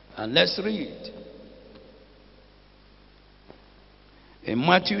 And let's read. In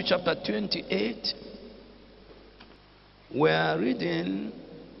Matthew chapter 28, we are reading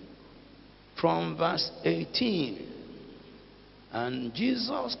from verse 18. And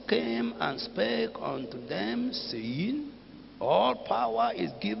Jesus came and spake unto them, saying, all power is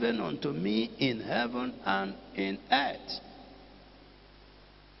given unto me in heaven and in earth.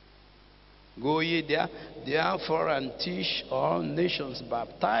 Go ye there, therefore, and teach all nations,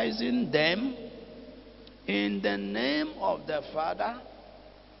 baptizing them in the name of the Father,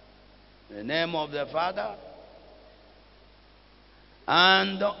 the name of the Father,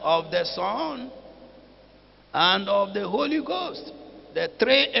 and of the Son, and of the Holy Ghost, the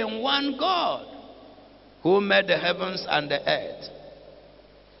three-in-one God, who made the heavens and the earth.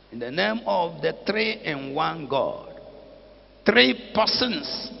 In the name of the three-in-one God. Three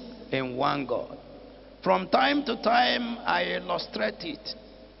persons in one God. From time to time, I illustrate it.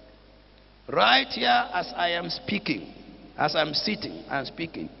 Right here, as I am speaking, as I'm sitting and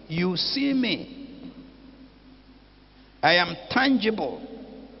speaking, you see me. I am tangible.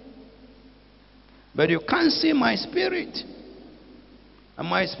 But you can't see my spirit. And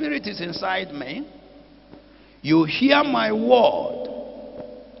my spirit is inside me. You hear my word,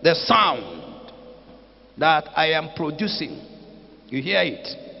 the sound that I am producing. You hear it.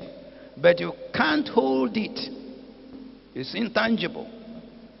 But you can't hold it. It's intangible.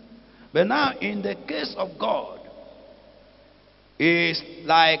 But now, in the case of God, it's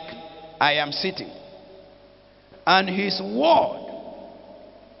like I am sitting. And his word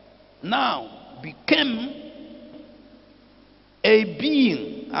now became a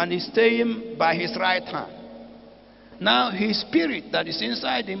being and is staying by his right hand. Now his spirit that is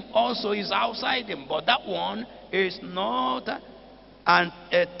inside him also is outside him. But that one is not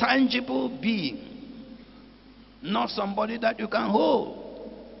a tangible being. Not somebody that you can hold.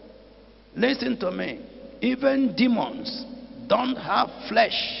 Listen to me. Even demons don't have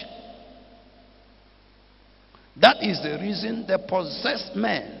flesh. That is the reason they possess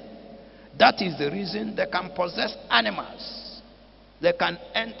men. That is the reason they can possess animals. They can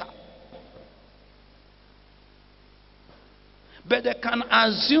enter. But they can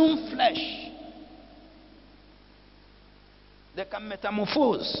assume flesh. They can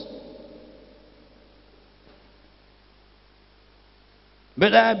metamorphose. But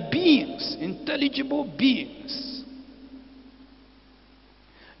there are beings, intelligible beings.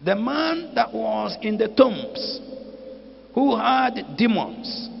 The man that was in the tombs, who had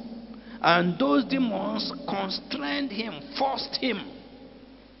demons, and those demons constrained him, forced him.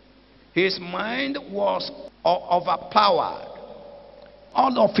 His mind was overpowered.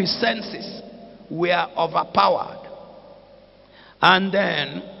 All of his senses were overpowered. And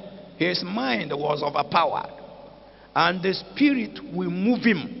then his mind was overpowered. And the spirit will move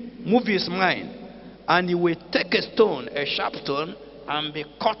him, move his mind. And he will take a stone, a sharp stone, and be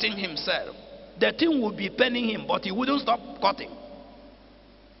cutting himself. The thing would be paining him, but he wouldn't stop cutting.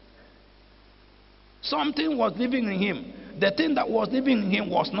 Something was living in him. The thing that was living in him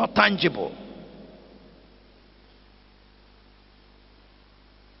was not tangible.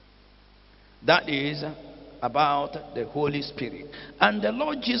 That is about the Holy Spirit. And the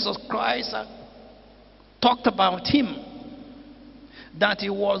Lord Jesus Christ talked about him, that he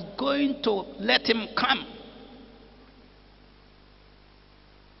was going to let him come.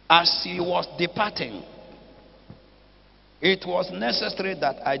 As he was departing, it was necessary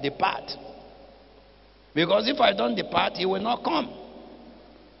that I depart. Because if I don't depart, he will not come.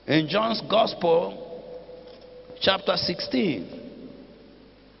 In John's Gospel, chapter 16,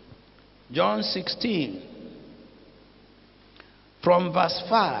 John 16, from verse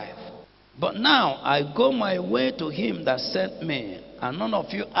 5. But now I go my way to him that sent me, and none of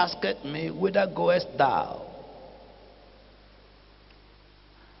you asketh me, whither goest thou?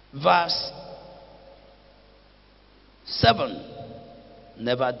 Verse 7.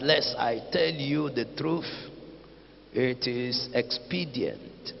 Nevertheless, I tell you the truth, it is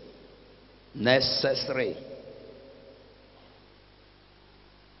expedient, necessary.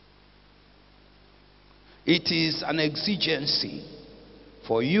 It is an exigency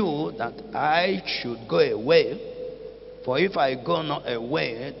for you that I should go away. For if I go not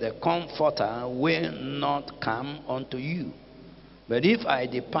away, the Comforter will not come unto you. But if I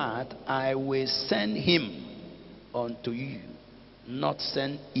depart, I will send him unto you, not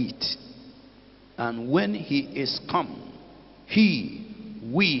send it. And when he is come, he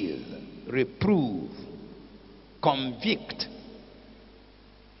will reprove, convict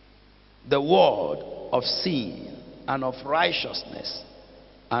the world of sin and of righteousness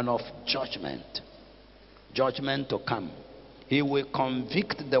and of judgment. Judgment to come. He will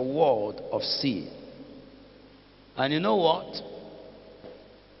convict the world of sin. And you know what?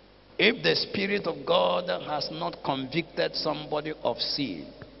 If the Spirit of God has not convicted somebody of sin,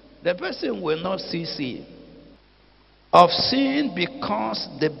 the person will not see sin. Of sin because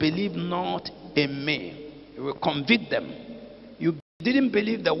they believe not in me. It will convict them. You didn't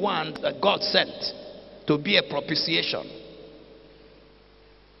believe the one that God sent to be a propitiation.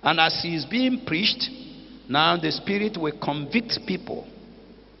 And as he is being preached, now the Spirit will convict people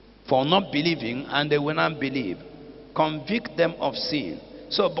for not believing, and they will not believe. Convict them of sin.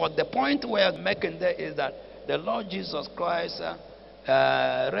 So, but the point we are making there is that the Lord Jesus Christ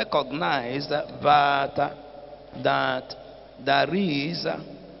recognized that there is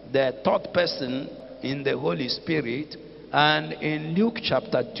the third person in the Holy Spirit. And in Luke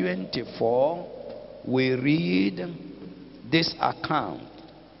chapter 24, we read this account.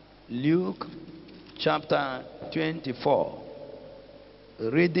 Luke chapter 24,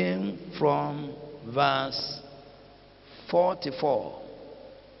 reading from verse 44.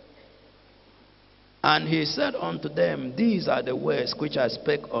 And he said unto them, these are the words which I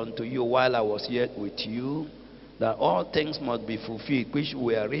spake unto you while I was yet with you, that all things must be fulfilled which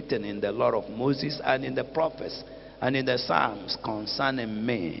were written in the law of Moses and in the prophets and in the Psalms concerning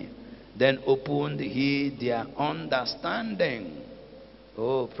me. Then opened he their understanding.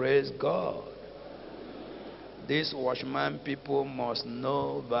 Oh, praise God. These watchman people must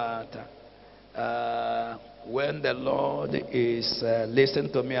know that when the Lord is,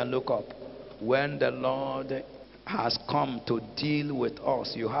 listen to me and look up. When the Lord has come to deal with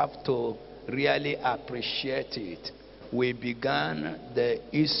us, you have to really appreciate it. We began the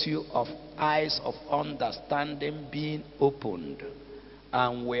issue of eyes of understanding being opened,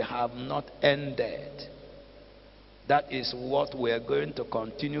 and we have not ended. That is what we are going to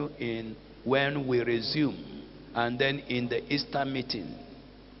continue in when we resume, and then in the Easter meeting.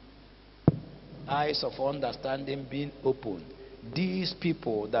 Eyes of understanding being opened. These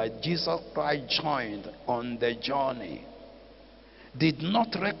people that Jesus Christ joined on the journey did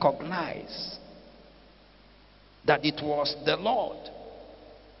not recognize that it was the Lord.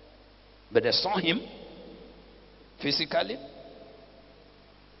 But they saw him physically.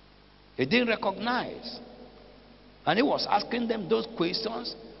 He didn't recognize. And he was asking them those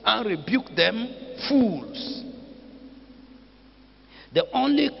questions and rebuked them, fools. They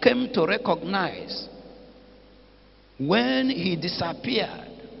only came to recognize when he disappeared.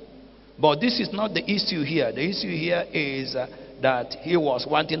 But this is not the issue here. The issue here is that he was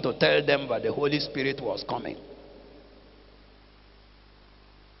wanting to tell them that the Holy Spirit was coming.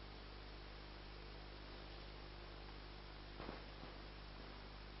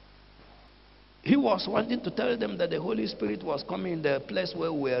 He was wanting to tell them that the Holy Spirit was coming in the place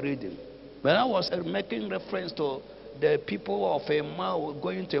where we are reading. When I was making reference to the people of Emmaus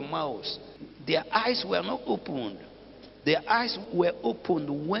going to Emmaus, their eyes were not opened. Their eyes were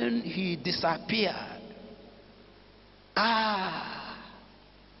opened when he disappeared.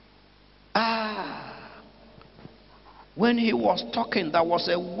 When he was talking, that was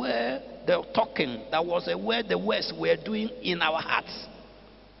a word they were talking. That was a word the words were doing in our hearts.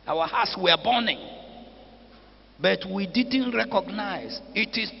 Our hearts were burning. But we didn't recognize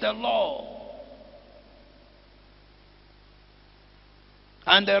it is the Lord.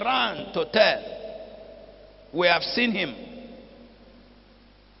 And they ran to tell. We have seen him.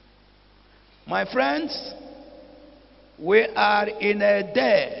 My friends, we are in a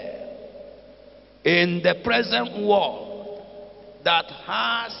day in the present world that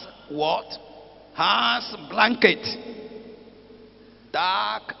has what? Has blanket.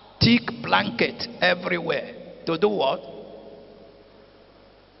 Dark, thick blanket everywhere. To do what?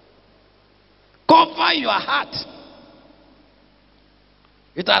 Cover your heart.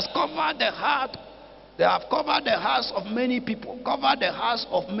 It has covered the heart. They have covered the hearts of many people, covered the hearts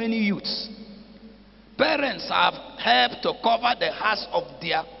of many youths. Parents have helped to cover the hearts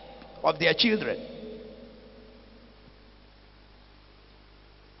of their children.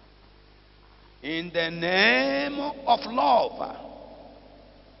 In the name of love,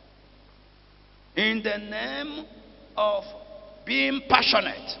 in the name of being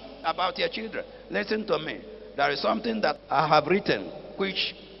passionate about your children. Listen to me. There is something that I have written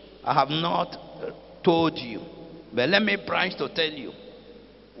which I have not told you, but let me branch to tell you.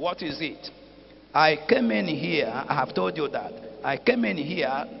 What is it? I came in here, I have told you that I came in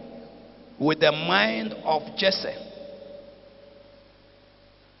here with the mind of Jesse.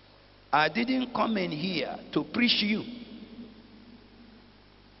 I didn't come in here to preach you.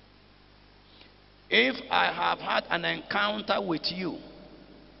 If I have had an encounter with you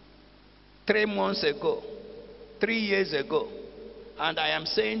 3 months ago, 3 years ago, and I am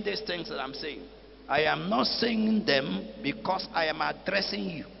saying these things that I'm saying, I am not saying them because I am addressing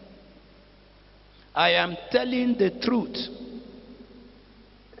you. I am telling the truth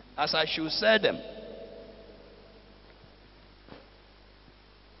as I should say them.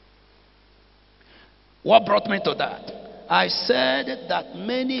 What brought me to that? I said that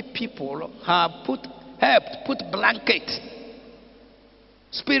many people have helped put blanket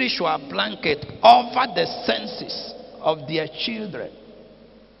spiritual blanket over the senses of their children.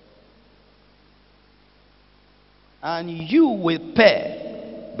 And you will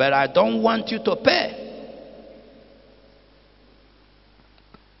pay, but I don't want you to pay.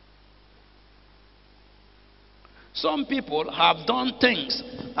 Some people have done things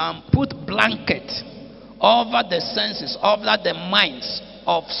and put blanket over the senses, over the minds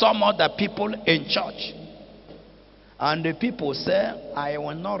of some other people in church. And the people say, I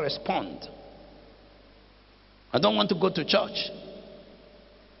will not respond. I don't want to go to church.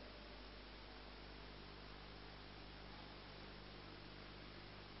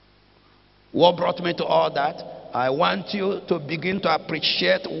 What brought me to all that? I want you to begin to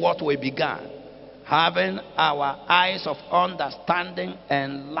appreciate what we began. Having our eyes of understanding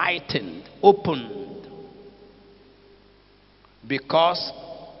enlightened, opened. Because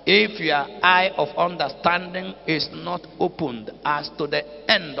if your eye of understanding is not opened as to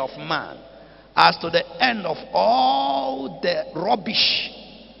the end of man, as to the end of all the rubbish,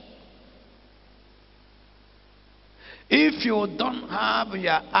 if you don't have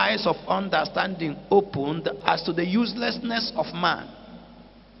your eyes of understanding opened as to the uselessness of man,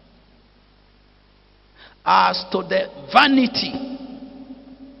 as to the vanity,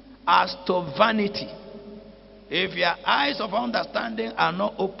 if your eyes of understanding are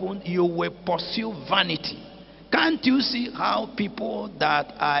not opened, you will pursue vanity. Can't you see how people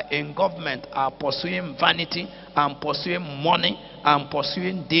that are in government are pursuing vanity and pursuing money and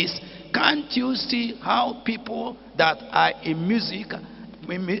pursuing this? Can't you see how people that are in music,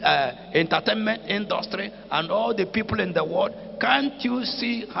 entertainment industry, and all the people in the world, can't you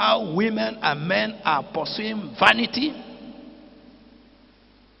see how women and men are pursuing vanity?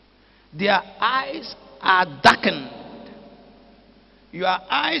 Their eyes are darkened. Your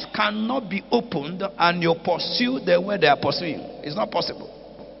eyes cannot be opened and you pursue the way they are pursuing. It's not possible.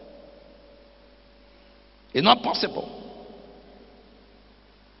 It's not possible.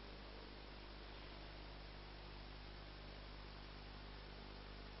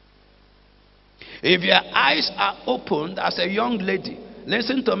 If your eyes are opened as a young lady,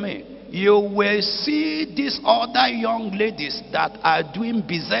 listen to me, you will see these other young ladies that are doing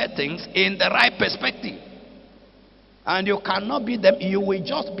bizarre things in the right perspective. And you cannot be them, you will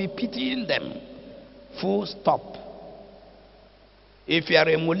just be pitying them. Full stop. If you are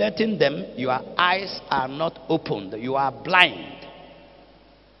emulating them, your eyes are not opened, you are blind.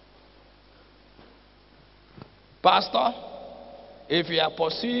 Pastor, if you are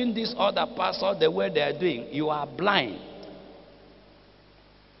pursuing this other pastor the way they are doing, you are blind.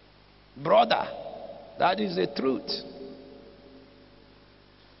 Brother, that is the truth.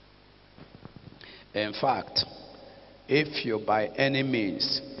 In fact, if you by any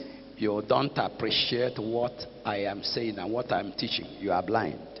means you don't appreciate what I am saying and what I am teaching, you are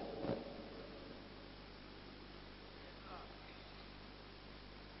blind.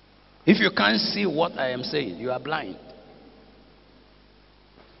 If you can't see what I am saying, you are blind.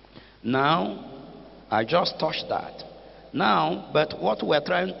 Now, I just touched that. Now, but what we're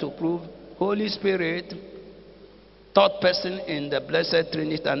trying to prove, Holy Spirit, third person in the Blessed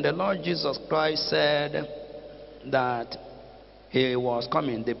Trinity, and the Lord Jesus Christ said that he was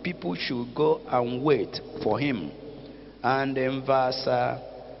coming. The people should go and wait for him. And in verse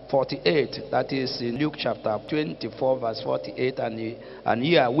 48, that is in Luke chapter 24, verse 48, and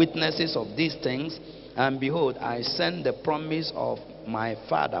ye are witnesses of these things, and behold, I send the promise of my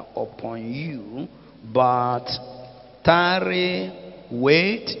Father upon you, but tarry,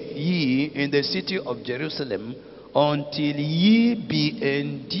 wait ye in the city of Jerusalem until ye be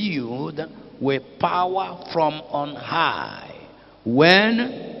endued with power from on high.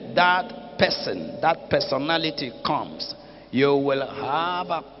 When that person, that personality comes, you will have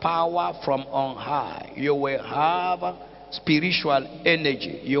a power from on high. You will have spiritual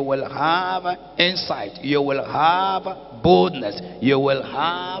energy. You will have insight. You will have boldness. You will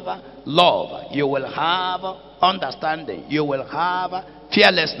have love. You will have understanding. You will have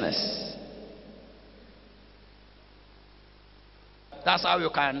fearlessness. That's how you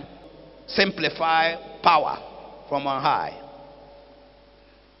can simplify power from on high.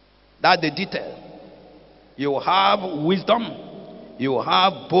 That's the detail. You will have wisdom. You will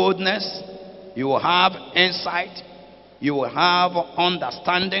have boldness. You will have insight. You will have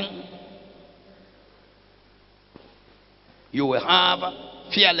understanding. You will have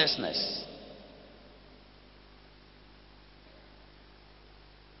fearlessness.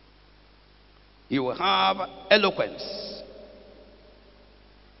 You will have eloquence.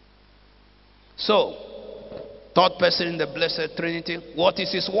 So, third person in the Blessed Trinity, what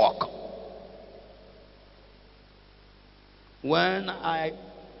is his work? when I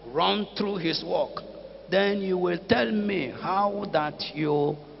run through his work, then you will tell me how that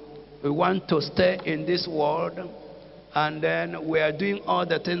you want to stay in this world, and then we are doing all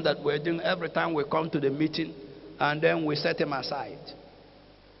the things that we're doing every time we come to the meeting, and then we set him aside.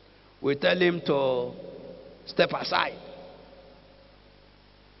 We tell him to step aside.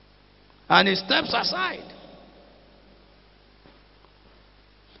 And he steps aside.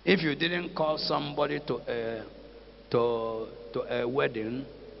 If you didn't call somebody to a wedding,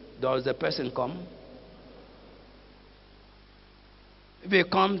 does the person come? If he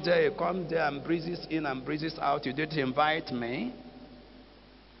comes there and breezes in and breezes out, you didn't invite me.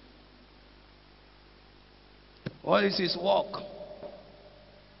 What is his work?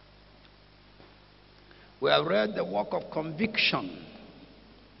 We have read the work of conviction.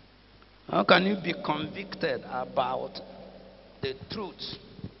 How can you be convicted about the truth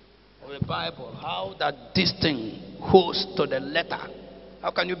of the Bible? How that this thing holds to the letter?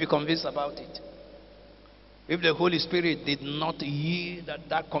 How can you be convinced about it? If the Holy Spirit did not yield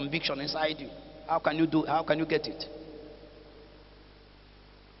that conviction inside you, how can you get it?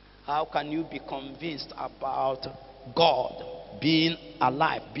 How can you be convinced about God being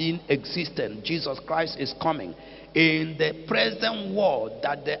alive, being existent? Jesus Christ is coming in the present world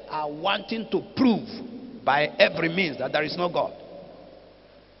that they are wanting to prove by every means that there is no God.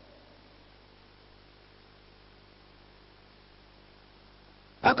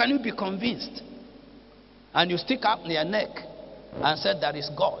 How can you be convinced and you stick out your neck and say there is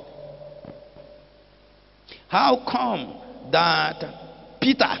God? How come that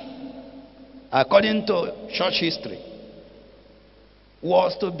Peter, according to church history,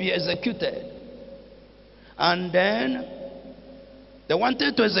 was to be executed, and then they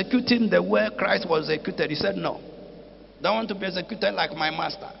wanted to execute him the way Christ was executed? He said, no, don't want to be executed like my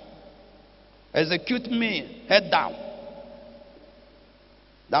master. Execute me head down.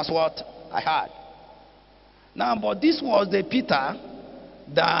 That's what I had. Now, but this was the Peter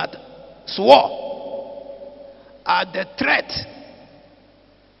that swore at the threat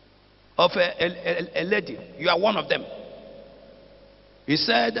of a lady. You are one of them. He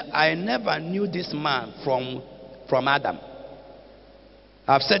said, I never knew this man from Adam.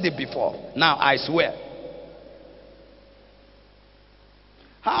 I've said it before. Now I swear.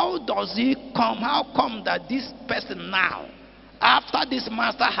 How does he come? How come that this person now, after this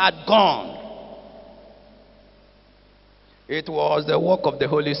master had gone, it was the work of the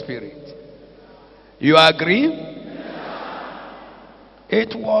Holy Spirit? You agree?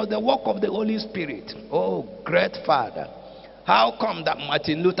 It was the work of the Holy Spirit. Oh, great Father. How come that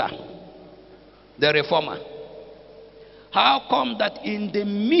Martin Luther, the reformer, how come that in the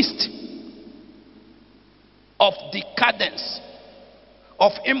midst of decadence,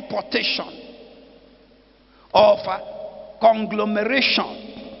 of importation, of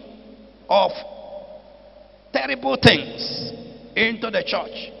conglomeration, of terrible things into the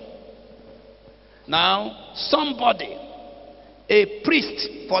church, now somebody, a priest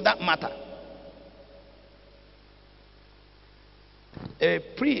for that matter, a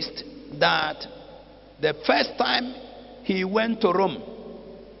priest that the first time he went to Rome,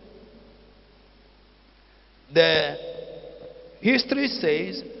 the history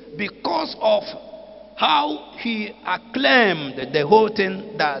says, because of how he acclaimed the whole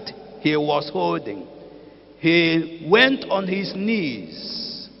thing that he was holding, he went on his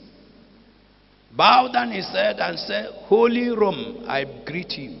knees, bowed down his head and said, Holy Rome, I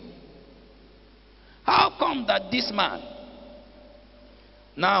greet you. How come that this man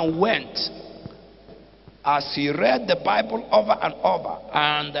now went, as he read the Bible over and over,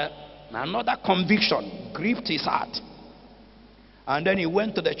 and another conviction gripped his heart, and then he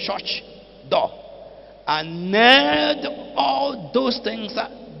went to the church door and nailed all those things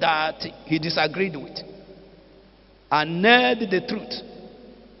that he disagreed with, and nailed the truth,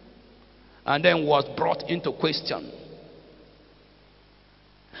 and then was brought into question?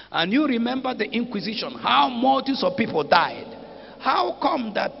 And you remember the Inquisition, how multitudes of people died. How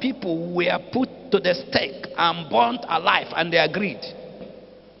come that people were put to the stake and burnt alive and they agreed?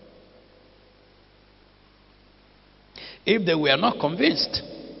 If they were not convinced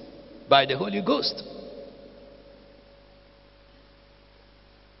by the Holy Ghost.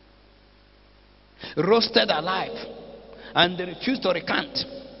 Roasted alive, and they refused to recant.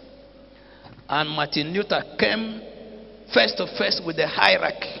 And Martin Luther came face to face with the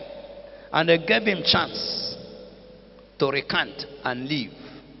hierarchy, and they gave him chance to recant and leave.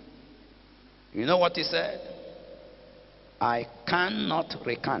 You know what he said? I cannot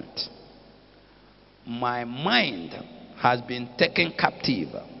recant. My mind has been taken captive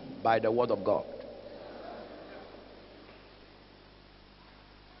by the word of God.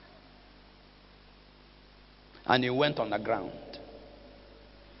 And he went on the ground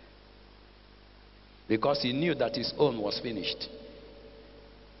because he knew that his own was finished.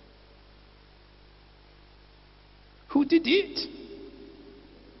 Who did it?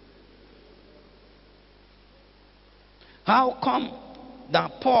 How come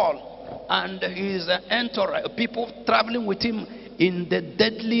that Paul and his entourage, people traveling with him in the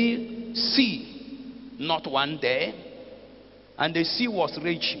deadly sea, not one day, and the sea was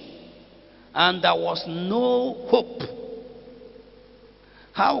raging, and there was no hope?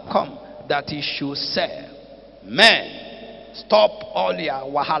 How come that he should say, "Men, stop all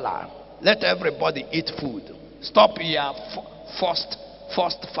your wahala. Let everybody eat food. Stop your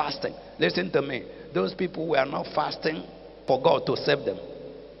forced fasting"? Listen to me. Those people were not fasting for God to save them.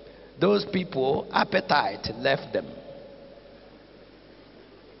 Those people, appetite left them.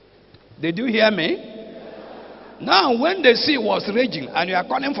 Did you hear me? Now, when the sea was raging and you are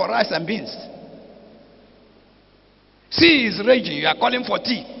calling for rice and beans, sea is raging, you are calling for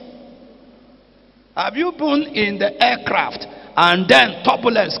tea. Have you been in the aircraft and then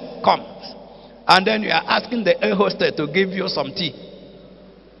turbulence comes and then you are asking the air hostess to give you some tea?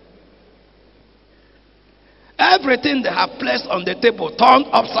 Everything they have placed on the table turned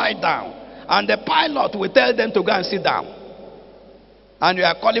upside down, and the pilot will tell them to go and sit down, and you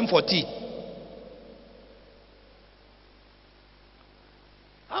are calling for tea.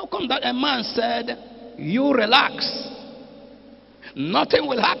 How come that a man said, "You relax, nothing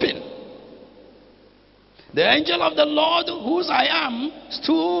will happen"? The angel of the Lord, whose I am,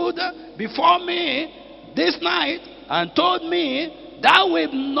 stood before me this night and told me there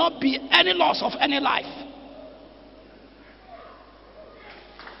will not be any loss of any life.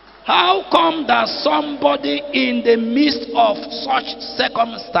 How come that somebody in the midst of such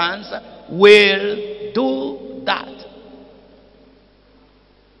circumstance will do that?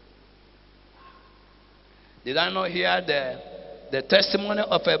 Did I not hear the testimony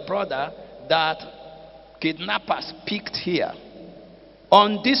of a brother that kidnappers picked here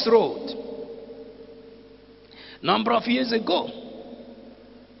on this road number of years ago?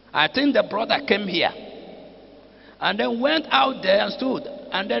 I think the brother came here and then went out there and stood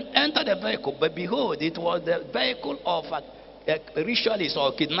and then entered the vehicle, but behold, it was the vehicle of ritualists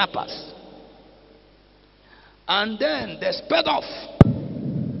or kidnappers. And then they sped off.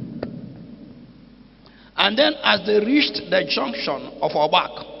 And then as they reached the junction of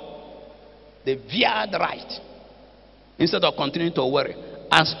Obak, they veered right instead of continuing to worry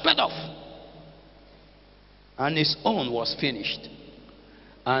and sped off. And his own was finished.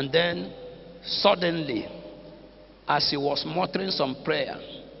 And then suddenly, as he was muttering some prayer,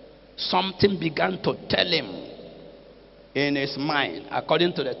 something began to tell him in his mind,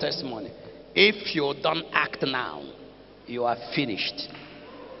 according to the testimony, if you don't act now, you are finished.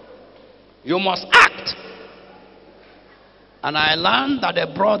 You must act. And I learned that the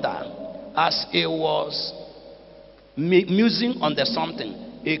brother, as he was musing on the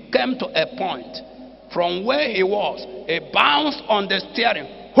something, he came to a point from where he was. He bounced on the steering.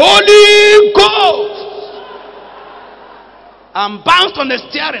 Holy Ghost! And bounced on the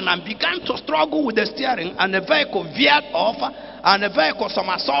steering and began to struggle with the steering, and the vehicle veered off, and the vehicle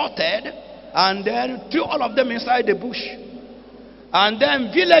somersaulted, and then threw all of them inside the bush. And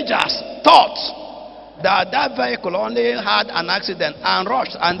then villagers thought that that vehicle only had an accident and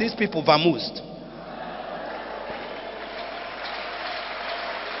rushed, and these people vamoosed.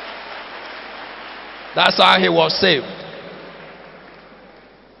 That's how he was saved.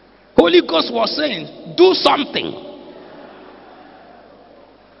 Holy Ghost was saying, do something.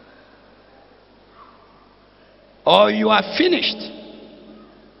 Or you are finished.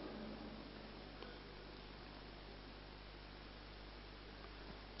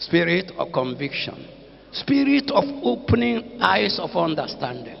 Spirit of conviction. Spirit of opening eyes of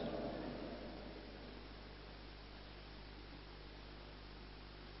understanding.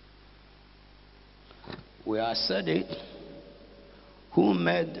 We have said it. Who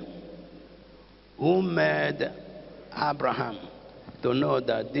made Abraham to know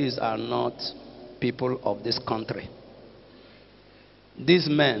that these are not people of this country? These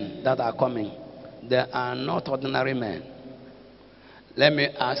men that are coming, they are not ordinary men. Let me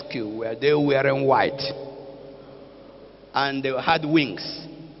ask you, were they wearing white? And they had wings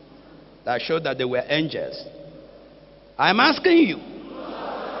that showed that they were angels? I'm asking you.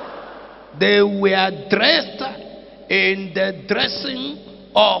 They were dressed in the dressing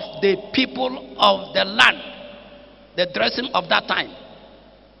of the people of the land, the dressing of that time.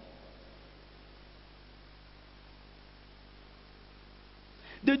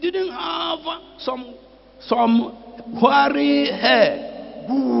 They didn't have some hoary hair.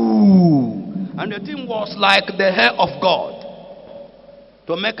 Ooh. And the thing was like the hair of God.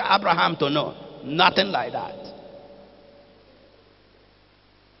 To make Abraham to know. Nothing like that.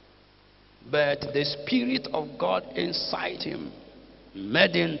 But the Spirit of God inside him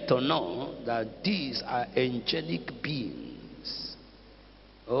made him to know that these are angelic beings.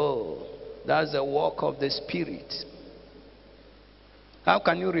 Oh, that's the work of the Spirit. How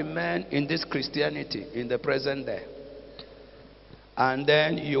can you remain in this Christianity in the present day? And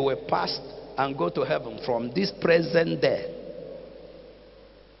then you will pass and go to heaven from this present day.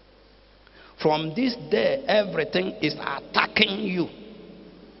 From this day, everything is attacking you.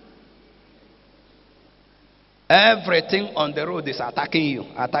 Everything on the road is attacking you,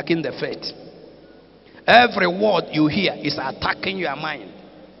 attacking the faith. Every word you hear is attacking your mind.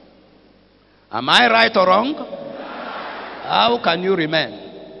 Am I right or wrong? How can you remain?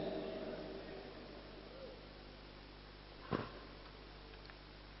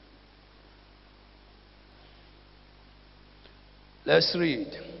 Let's read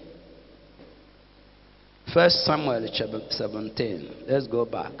 1 Samuel chapter 17. Let's go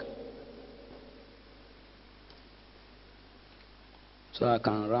back, so I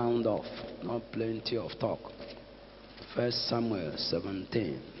can round off. Not plenty of talk. 1 Samuel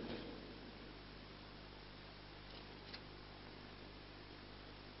 17.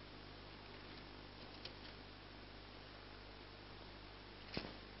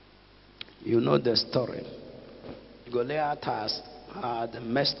 You know the story. Goliath had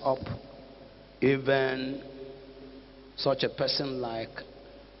messed up even such a person like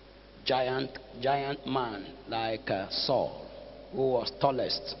giant man like Saul, who was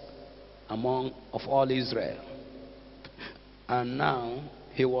tallest among of all Israel. And now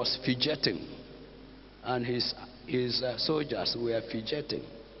he was fidgeting, and his soldiers were fidgeting.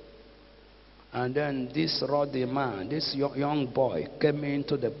 And then this ruddy man, this young boy, came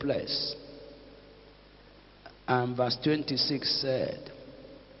into the place. And verse 26 said,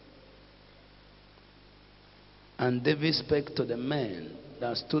 and David spake to the men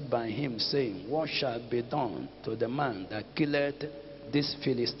that stood by him, saying, what shall be done to the man that killed this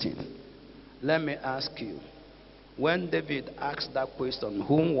Philistine? Let me ask you, when David asked that question,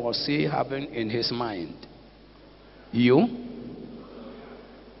 whom was he having in his mind? You?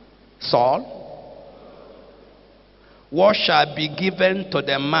 Saul? What shall be given to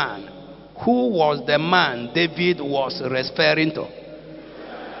the man? Who was the man David was referring to?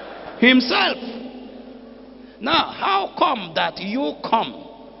 Himself. Now, how come that you come,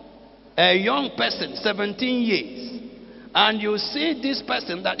 a young person, 17 years, and you see this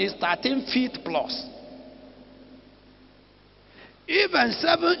person that is 13 feet plus? Even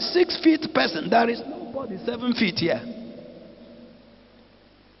 6 feet person, there is nobody 7 feet here.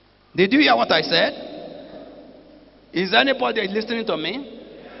 Did you hear what I said? Is anybody listening to me?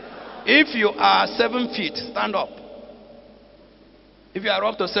 If you are 7 feet, stand up. If you are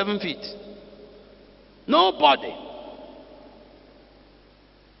up to 7 feet, nobody.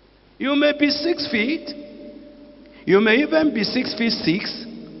 You may be 6 feet. You may even be 6 feet 6.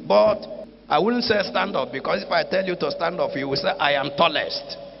 But I wouldn't say stand up, because if I tell you to stand up, you will say, I am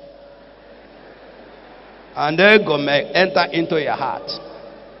tallest. And then go enter into your heart.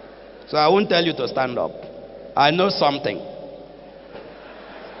 So I won't tell you to stand up. I know something.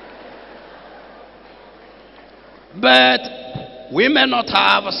 But we may not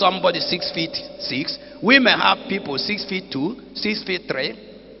have somebody 6 feet 6. We may have people 6 feet 2, 6 feet 3.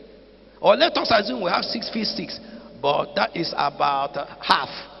 Or let us assume we have 6 feet 6. But that is about half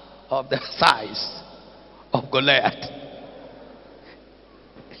of the size of Goliath.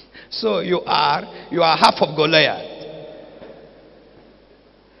 So you are half of Goliath.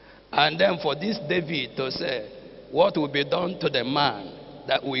 And then for this David to say, what will be done to the man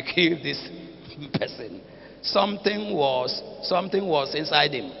that will kill this person? Something was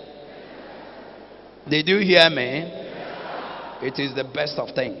inside him. Did you hear me? It is the best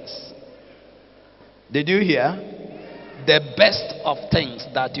of things. Did you hear? The best of things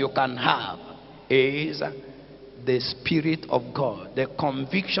that you can have is the Spirit of God, the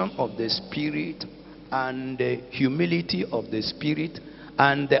conviction of the Spirit, and the humility of the Spirit,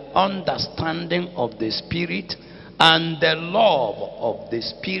 and the understanding of the Spirit, and the love of the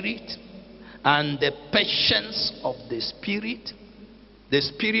Spirit, and the patience of the Spirit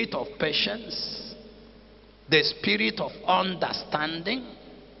of patience, the Spirit of understanding,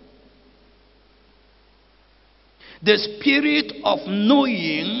 the Spirit of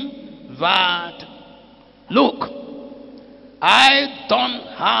knowing that, look, I don't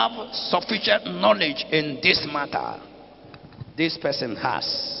have sufficient knowledge in this matter. This person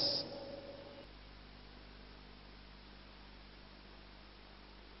has.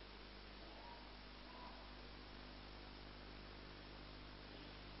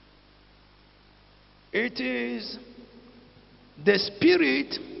 It is the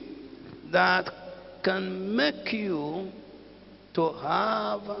spirit that can make you to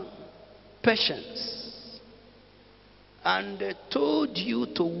have patience. And they told you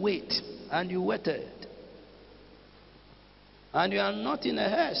to wait, and you waited. And you are not in a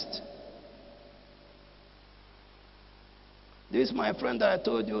haste. This my friend that I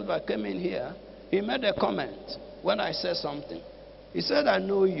told you that came in here, he made a comment when I said something. He said, I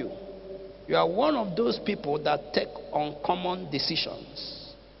know you. You are one of those people that take uncommon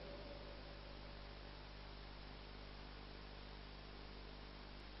decisions.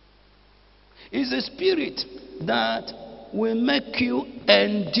 It's a spirit that will make you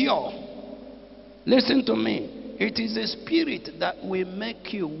endure. Listen to me. It is a spirit that will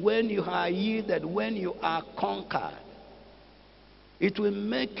make you, when you are yielded, when you are conquered, it will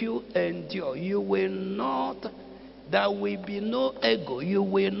make you endure. You will not, there will be no ego. You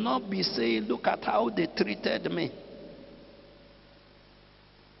will not be saying, look at how they treated me.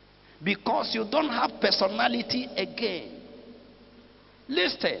 Because you don't have personality again.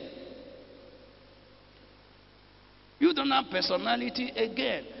 Listen. You don't have personality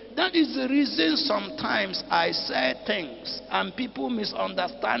again. That is the reason sometimes I say things and people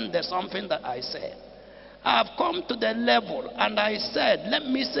misunderstand there's something that I said. I have come to the level and I said, let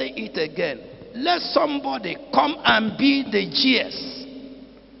me say it again. Let somebody come and be the GS.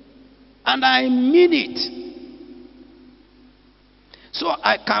 And I mean it. So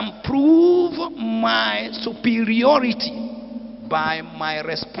I can prove my superiority by my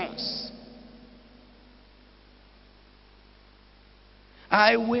response.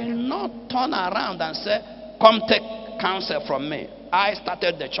 I will not turn around and say, come take counsel from me. I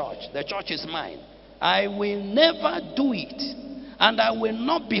started the church. The church is mine. I will never do it. And I will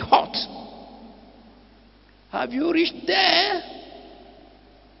not be hot. Have you reached there?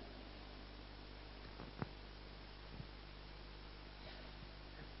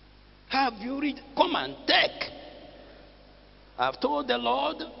 Have you reached? Come and take. I've told the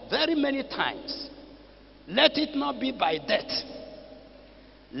Lord very many times, let it not be by death.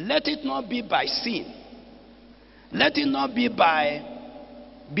 Let it not be by sin. Let it not be by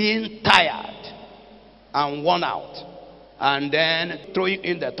being tired and worn out and then throwing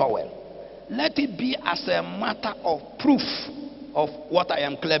in the towel. Let it be as a matter of proof of what I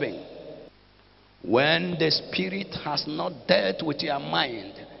am claiming. When the spirit has not dealt with your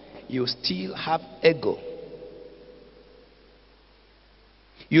mind, you still have ego.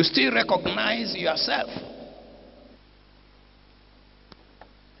 You still recognize yourself.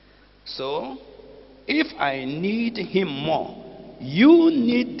 So, if I need him more, you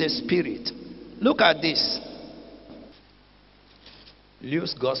need the spirit. Look at this.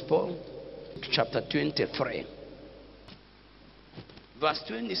 Luke's Gospel, chapter 23, verse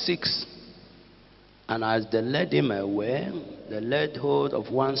 26. And as they led him away, they laid hold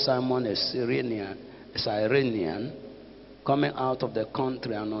of one Simon, a Cyrenian, coming out of the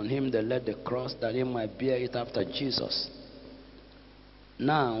country, and on him they laid the cross that he might bear it after Jesus.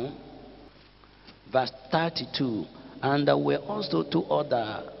 Now, verse 32, and there were also two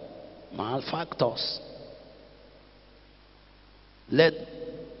other malefactors led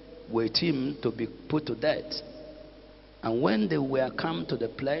with him to be put to death. And when they were come to the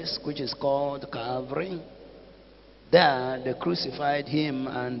place which is called Calvary, there they crucified him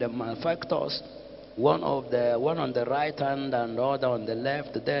and the malefactors, one on the right hand and the other on the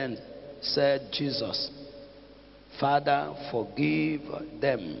left. Then said Jesus, Father, forgive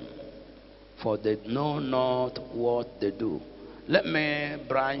them, for they know not what they do. Let me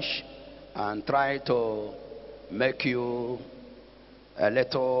branch and try to make you a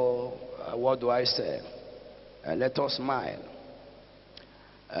little, what do I say? A little smile.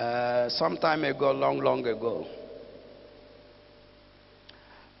 Some time ago, long ago,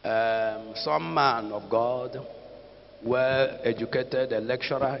 some man of God, well educated, a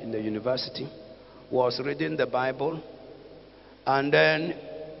lecturer in the university, was reading the Bible, and then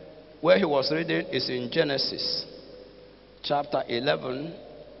where he was reading is in Genesis chapter 11,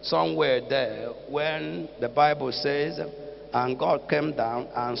 somewhere there, when the Bible says, and God came down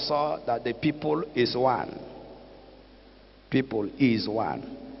and saw that the people is one. People is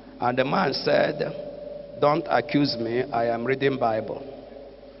one. And the man said, don't accuse me, I am reading Bible.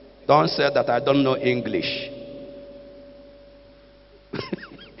 Don't say that I don't know English.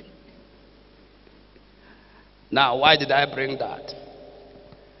 Now, why did I bring that?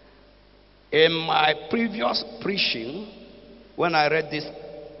 In my previous preaching, when I read this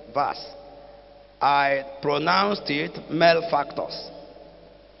verse, I pronounced it malefactors.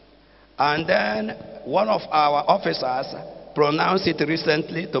 And then one of our officers pronounced it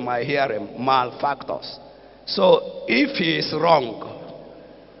recently to my hearing, malefactors. So if he is wrong,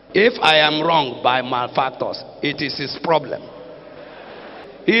 if I am wrong by malefactors, it is his problem.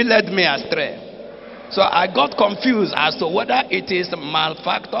 He led me astray. So I got confused as to whether it is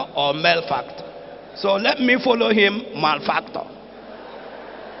malefactor or malefactor. So let me follow him, malefactor.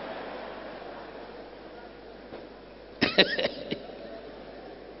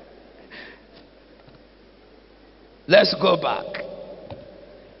 Let's go back.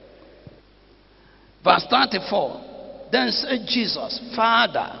 Verse 34. Then said Jesus,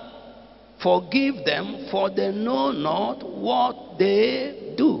 Father, forgive them, for they know not what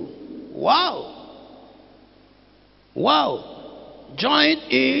they do. Wow. Wow. Join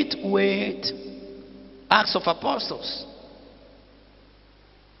it with Acts of Apostles.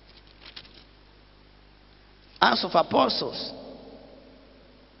 Acts of Apostles,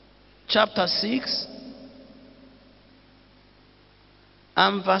 chapter 6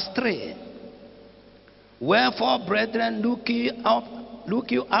 and verse 3. Wherefore, brethren, look you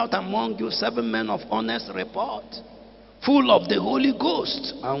out among you 7 men of honest report, full of the Holy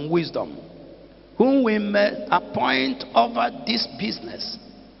Ghost and wisdom, whom we may appoint over this business.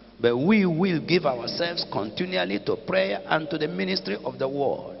 But we will give ourselves continually to prayer and to the ministry of the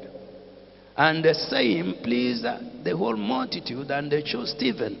word. And the saying pleased the whole multitude, and they chose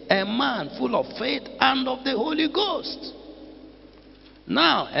Stephen, a man full of faith and of the Holy Ghost.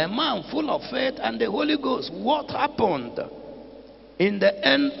 Now, a man full of faith and the Holy Ghost, what happened in the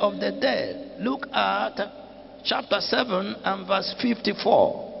end of the day? Look at chapter 7 and verse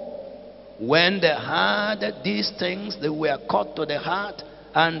 54. When they heard these things, they were cut to the heart,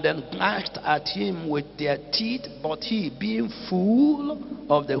 and then gnashed at him with their teeth. But he, being full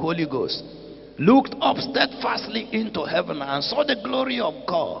of the Holy Ghost, looked up steadfastly into heaven and saw the glory of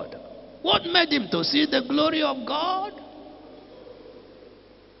God. What made him to see the glory of God?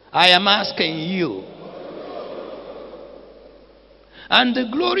 I am asking you. And the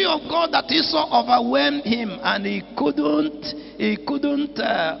glory of God that he saw overwhelmed him, and he couldn't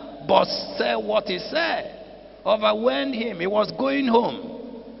but say what he said. Overwhelmed him. He was going home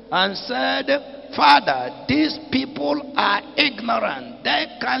and said, Father, these people are ignorant. They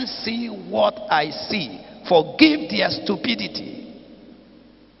can't see what I see. Forgive their stupidity.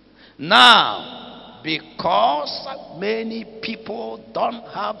 Now, because many people don't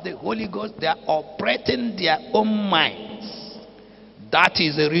have the Holy Ghost, they are operating their own minds. That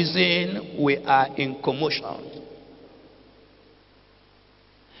is the reason we are in commotion.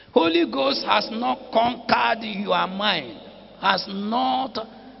 Holy Ghost has not conquered your mind, has not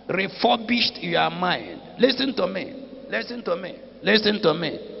refurbished your mind. Listen to me. Listen to me. Listen to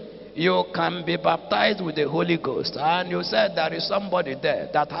me. You can be baptized with the Holy Ghost, and you said there is somebody there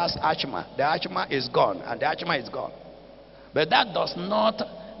that has asthma. The asthma is gone, and the asthma is gone. But that does not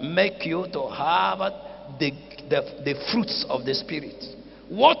make you to have the fruits of the Spirit.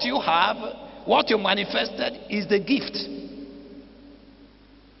 What you have, what you manifested, is the gift.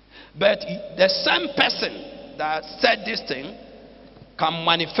 But the same person that said this thing can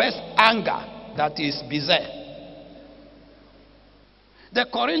manifest anger that is bizarre. The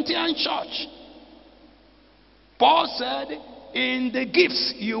Corinthian church, Paul said, in the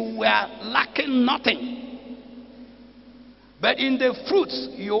gifts you were lacking nothing, but in the fruits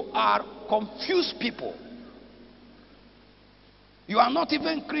you are confused people. You are not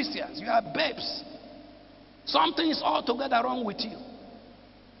even Christians, you are babes. Something is altogether wrong with you.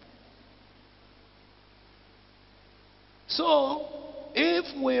 So,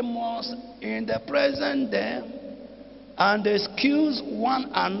 if we must, in the present day, and excuse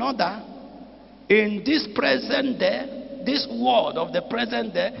one another in this present day, this world of the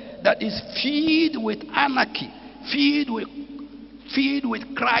present day that is filled with anarchy, filled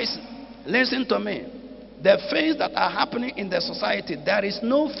with crisis. Listen to me. The things that are happening in the society, there is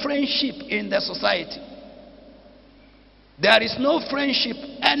no friendship in the society. There is no friendship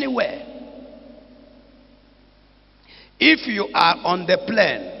anywhere. If you are on the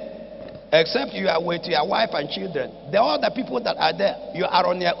plane, except you are with your wife and children, the other people that are there, you are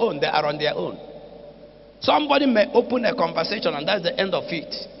on your own, they are on their own. Somebody may open a conversation and that's the end of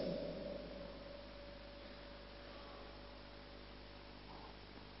it.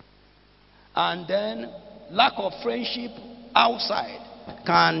 And then lack of friendship outside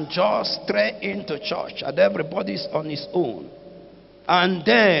can just stray into church and everybody's on his own. And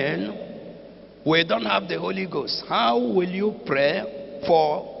then we don't have the Holy Ghost. How will you pray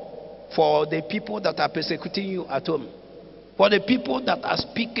for the people that are persecuting you at home? For the people that are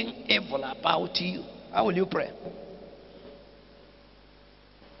speaking evil about you? How will you pray?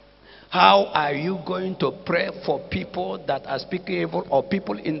 How are you going to pray for people that are speaking evil or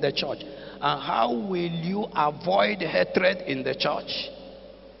people in the church? And how will you avoid hatred in the church?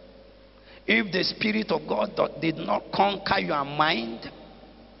 If the Spirit of God did not conquer your mind,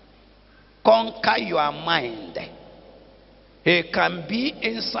 He can be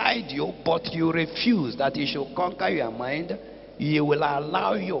inside you, but you refuse that He should conquer your mind. He will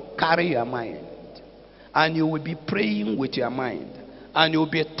allow you carry your mind. And you will be praying with your mind. And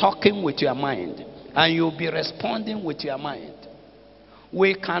you'll be talking with your mind. And you'll be responding with your mind.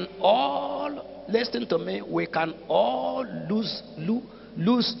 We can all, listen to me, we can all lose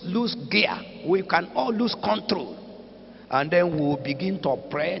gear. We can all lose control. And then we'll begin to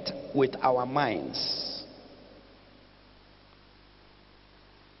operate with our minds.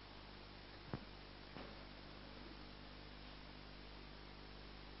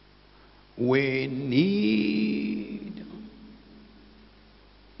 We need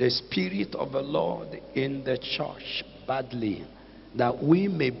the Spirit of the Lord in the church badly, that we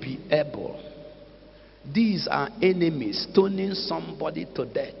may be able. These are enemies stoning somebody to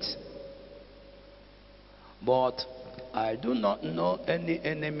death. But I do not know any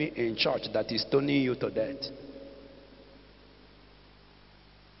enemy in church that is stoning you to death.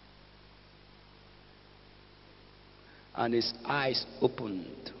 And his eyes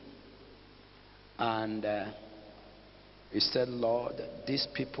opened. And he said, Lord, these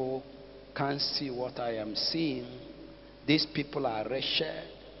people can't see what I am seeing. These people are wretched.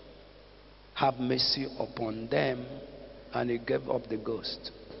 Have mercy upon them. And he gave up the ghost.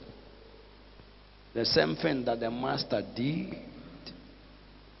 The same thing that the master did.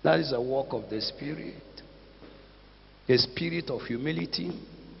 That is a work of the Spirit. A spirit of humility.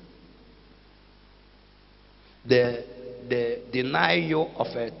 They deny you of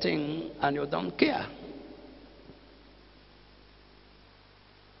a thing and you don't care.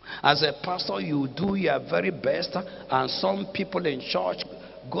 As a pastor, you do your very best, and some people in church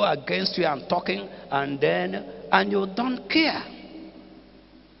go against you and talking, and you don't care.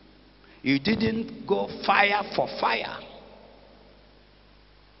 You didn't go fire for fire.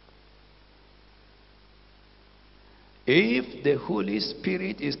 If the Holy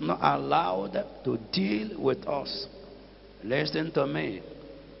Spirit is not allowed to deal with us, listen to me,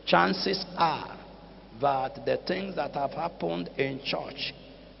 chances are that the things that have happened in church,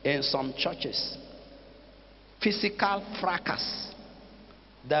 in some churches, physical fracas,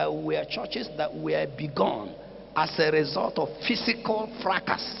 there were churches that were begun as a result of physical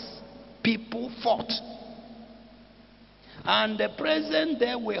fracas. People fought. And the present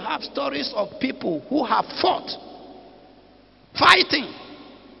day we have stories of people who have fought, fighting.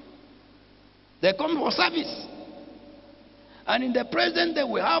 They come for service. And in the present day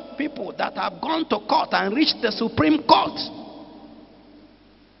we have people that have gone to court and reached the Supreme Court.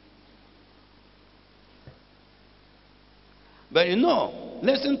 But you know,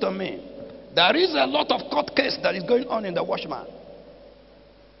 listen to me, there is a lot of court case that is going on in the Watchman.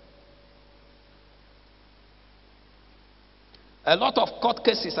 A lot of court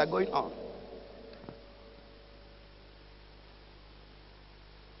cases are going on.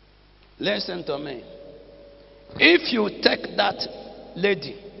 Listen to me. If you take that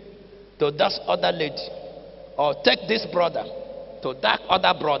lady to that other lady, or take this brother to that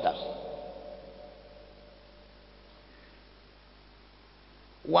other brother,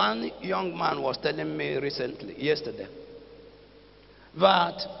 one young man was telling me yesterday,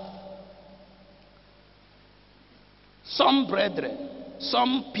 that some brethren,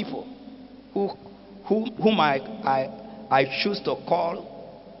 some people whom I choose to call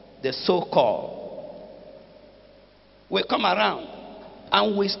the so-called, will come around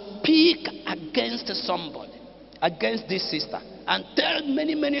and will speak against somebody, against this sister, and tell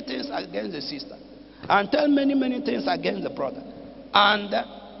many things against the sister, and tell many things against the brother. And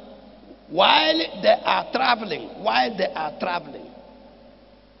while they are traveling,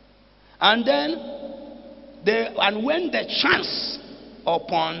 and then when the chance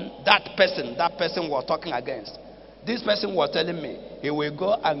upon that person was talking against, this person was telling me he will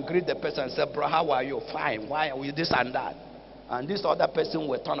go and greet the person and say, bro, how are you? Fine. Why are you this and that? And this other person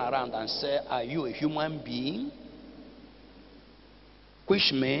will turn around and say, are you a human being?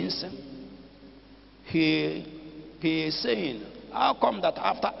 Which means he is saying, how come that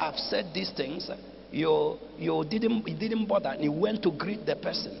after I've said these things, you didn't bother and you went to greet the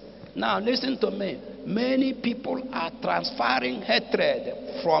person? Now listen to me. Many people are transferring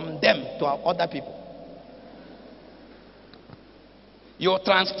hatred from them to other people. You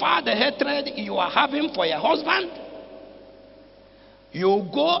transfer the hatred you are having for your husband. You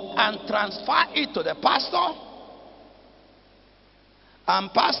go and transfer it to the pastor.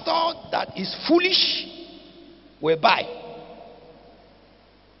 And pastor that is foolish will buy.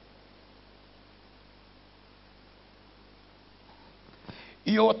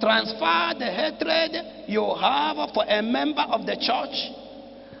 You transfer the hatred you have for a member of the church,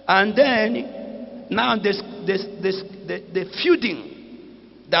 and then now the feuding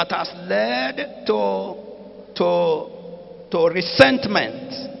that has led to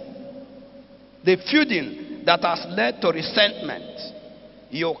resentment, the feuding that has led to resentment.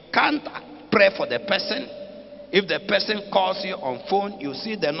 You can't pray for the person. If the person calls you on phone, you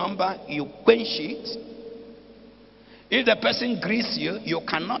see the number, you quench it. If the person greets you, you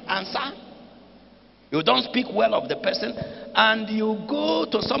cannot answer. You don't speak well of the person, and you go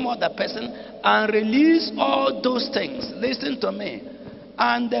to some other person and release all those things. Listen to me.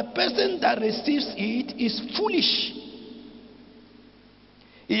 And the person that receives it is foolish.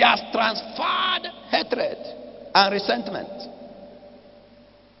 He has transferred hatred and resentment.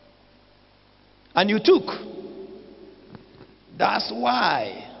 And you took. That's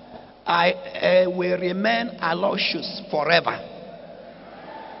why I will remain Aloysius forever.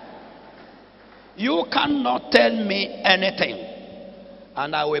 You cannot tell me anything,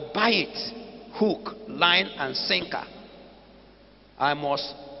 and I will buy it hook, line, and sinker. I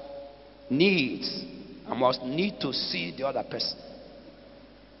must need to see the other person.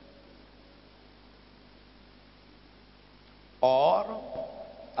 Or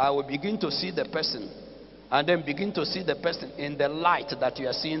I will begin to see the person, and then begin to see the person in the light that you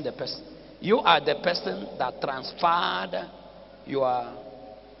are seeing the person. You are the person that transferred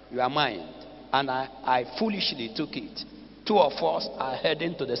your mind, and I foolishly took it. Two of us are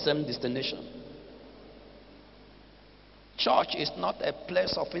heading to the same destination. Church is not a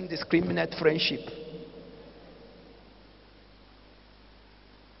place of indiscriminate friendship.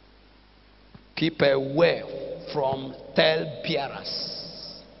 Keep away from tale-bearers.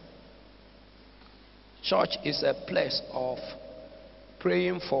 Church is a place of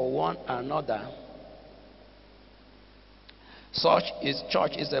praying for one another. Church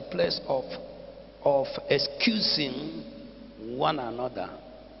is a place of excusing one another.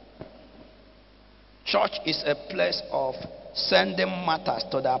 Church is a place of sending matters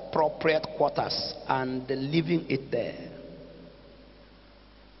to the appropriate quarters and leaving it there.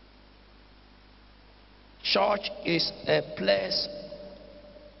 Church is a place,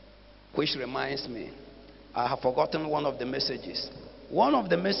 which reminds me, I have forgotten one of the messages. One of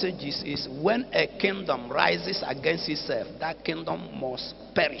the messages is when a kingdom rises against itself, that kingdom must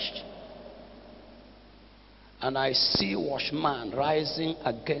perish. And I see watchman rising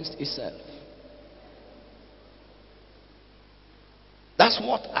against itself. That's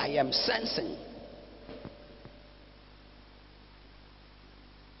what I am sensing.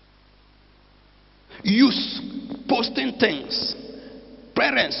 Youth posting things,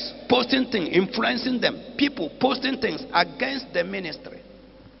 parents posting things, influencing them, people posting things against the ministry.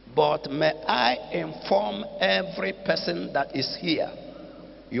 But may I inform every person that is here,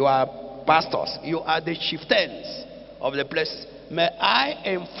 you are pastors, you are the chieftains of the place. May I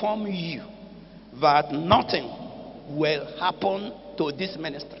inform you that nothing will happen to this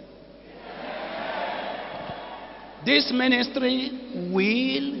ministry. This ministry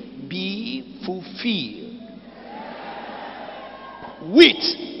will be fulfilled,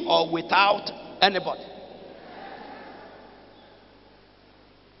 with or without anybody.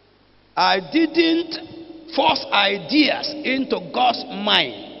 I didn't force ideas into God's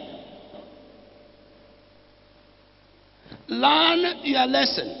mind. Learn your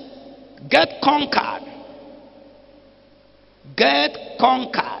lesson. Get conquered. Get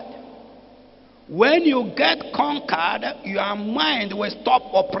conquered. When you get conquered, your mind will stop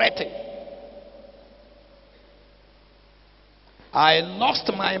operating. I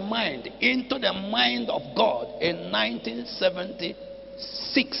lost my mind into the mind of God in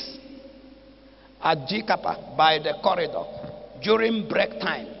 1976 at Jikapa by the corridor during break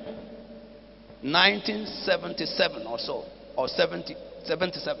time. 1977 or so, or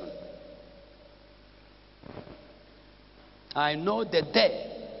 77. I know the day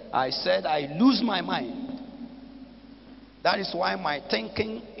I said I lose my mind. That is why my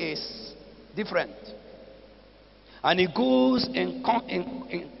thinking is different. And it goes in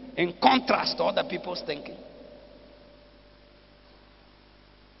contrast to other people's thinking.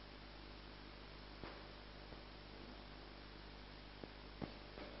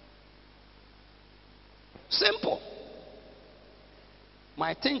 Simple.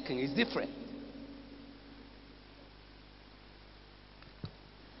 My thinking is different.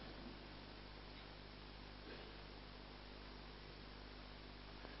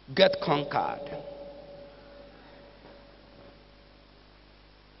 Get conquered.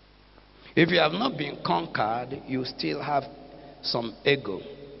 If you have not been conquered, you still have some ego,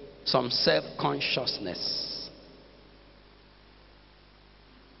 some self-consciousness.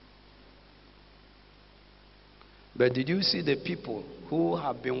 But did you see the people who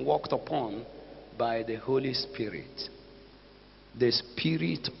have been walked upon by the Holy Spirit? The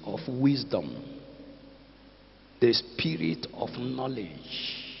spirit of wisdom, the spirit of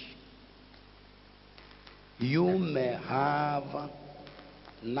knowledge. You may have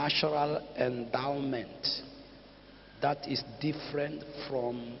natural endowment that is different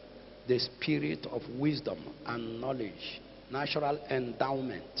from the spirit of wisdom and knowledge. Natural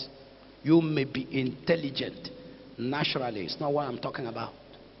endowment. You may be intelligent naturally. It's not what I'm talking about.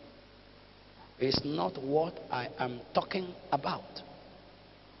 It's not what I am talking about.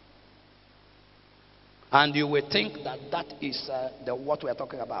 And you will think that that is what we are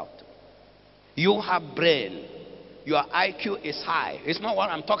talking about. You have brain. Your IQ is high. It's not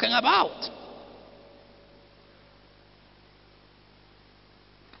what I'm talking about.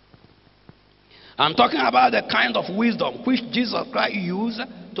 I'm talking about the kind of wisdom which Jesus Christ used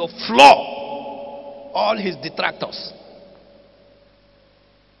to floor all his detractors.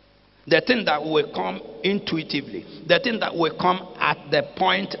 The thing that will come intuitively. The thing that will come at the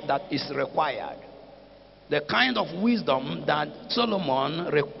point that is required. The kind of wisdom that Solomon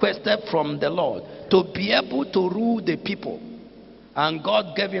requested from the Lord to be able to rule the people. And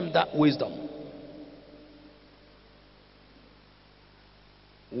God gave him that wisdom.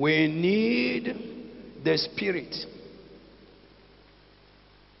 We need the Spirit.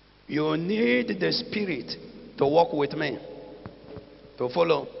 You need the Spirit to walk with me. To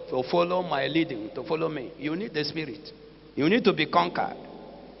follow my leading, to follow me. You need the Spirit. You need to be conquered.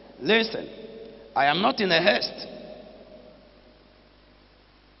 Listen, I am not in a haste.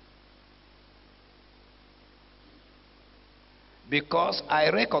 Because I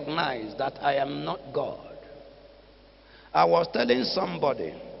recognize that I am not God. I was telling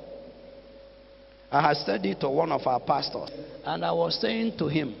somebody, I had said it to one of our pastors, and I was saying to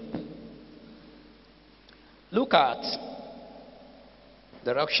him, look at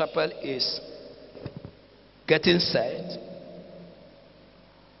the rock chapel is getting set.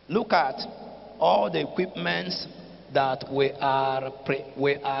 Look at all the equipments that we are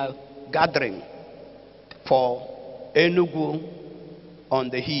gathering for Enugu on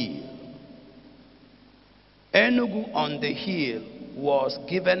the hill. Enugu on the hill was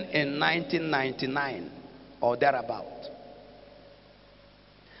given in 1999 or thereabout.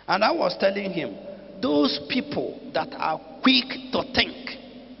 And I was telling him, those people that are quick to think,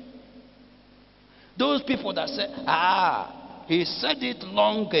 those people that say, he said it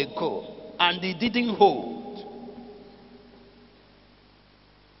long ago and it didn't hold.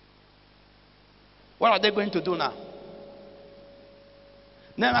 What are they going to do now?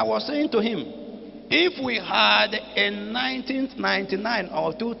 Then I was saying to him, if we had in 1999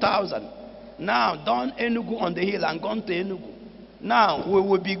 or 2000 now done Enugu on the hill and gone to Enugu, now we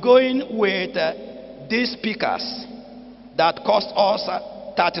will be going with these speakers that cost us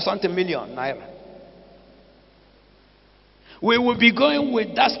 30-something million naira. We will be going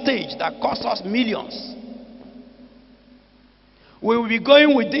with that stage that cost us millions. We will be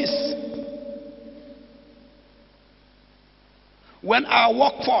going with this. When our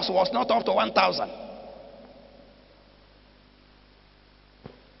workforce was not up to 1,000.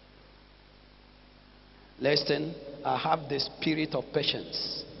 Listen, I have the spirit of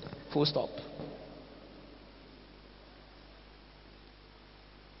patience. Full stop.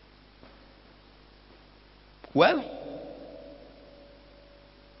 Well,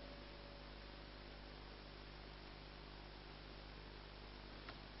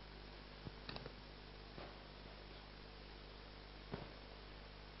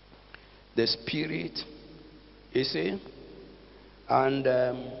 the Spirit, you see, and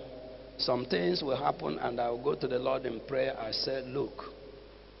some things will happen, and I will go to the Lord in prayer. I said, look,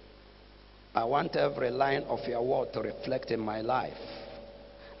 I want every line of your word to reflect in my life.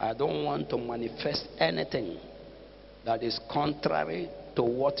 I don't want to manifest anything that is contrary to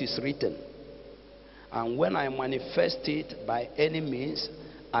what is written. And when I manifest it by any means,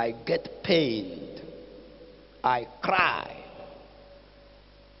 I get pained. I cry.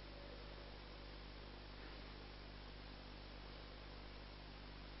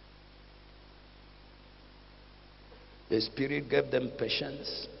 The Spirit gave them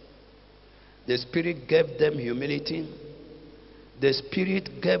patience. The Spirit gave them humility. The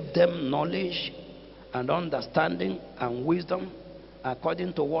Spirit gave them knowledge and understanding and wisdom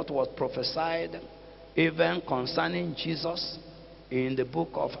according to what was prophesied even concerning Jesus in the book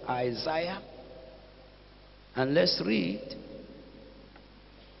of Isaiah. And let's read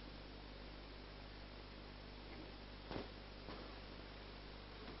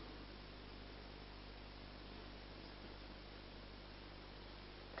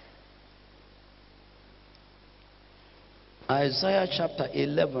Isaiah chapter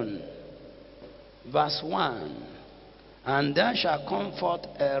 11, verse 1. And there shall come forth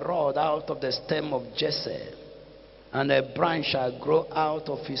a rod out of the stem of Jesse, and a branch shall grow out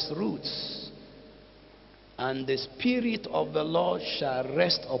of his roots. And the Spirit of the Lord shall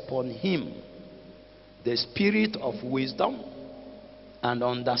rest upon him, the Spirit of wisdom and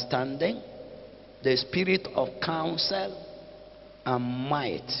understanding, the Spirit of counsel and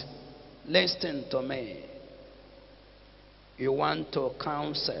might. Listen to me. You want to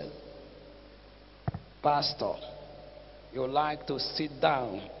counsel, pastor, you like to sit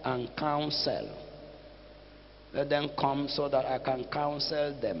down and counsel. Let them come so that I can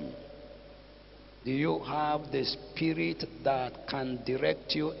counsel them. Do you have the Spirit that can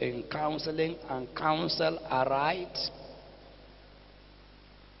direct you in counseling and counsel aright?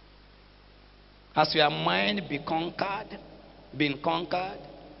 Has your mind been conquered?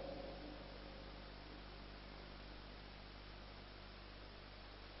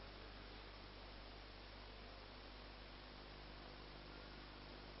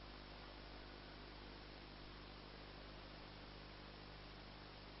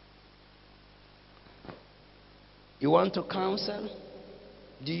 You want to counsel?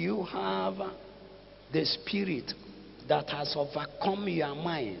 Do you have the Spirit that has overcome your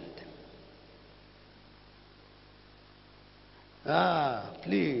mind?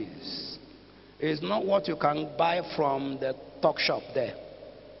 Please. It's not what you can buy from the talk shop there.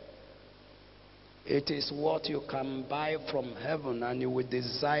 It is what you can buy from heaven, and you will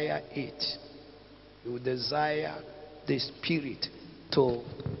desire it. You will desire the Spirit to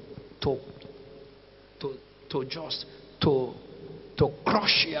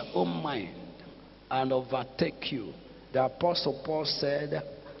crush your own mind and overtake you. The Apostle Paul said,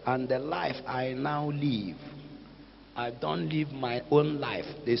 and the life I now live, I don't live my own life.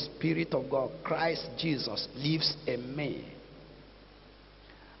 The Spirit of God, Christ Jesus, lives in me.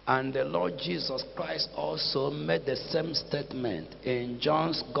 And the Lord Jesus Christ also made the same statement in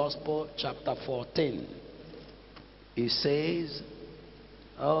John's Gospel chapter 14. He says,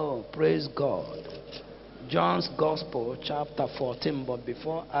 oh, praise God. John's Gospel chapter 14. But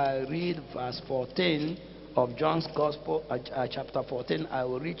before I read verse 14 of John's Gospel chapter 14, I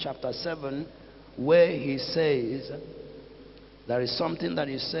will read chapter 7, where he says, there is something that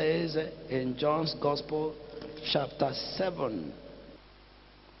he says in John's Gospel chapter 7,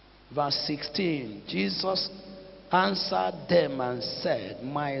 verse 16. Jesus answered them and said,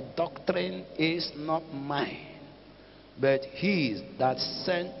 my doctrine is not mine, but his that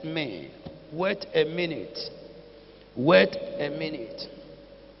sent me. Wait a minute. Wait a minute.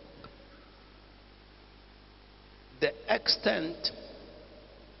 The extent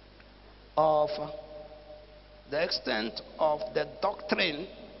of the doctrine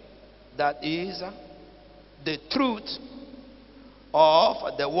that is the truth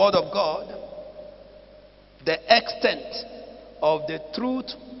of the Word of God, the extent of the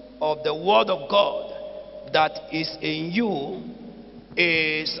truth of the Word of God that is in you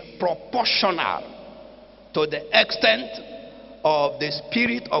is proportional to the extent of the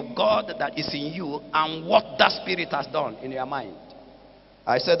Spirit of God that is in you and what that Spirit has done in your mind.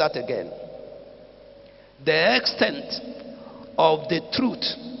 I said that again. The extent of the truth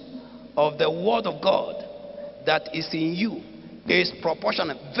of the Word of God that is in you is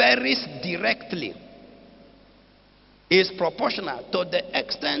proportional, varies directly, is proportional to the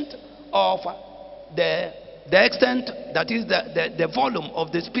extent of the extent that is the volume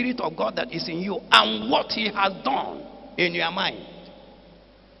of the Spirit of God that is in you and what he has done in your mind.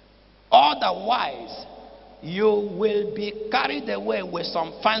 Otherwise, you will be carried away with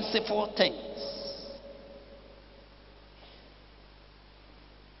some fanciful things.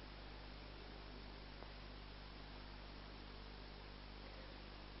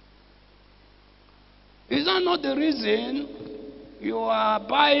 Is that not the reason you are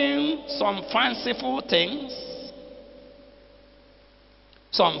buying some fanciful things,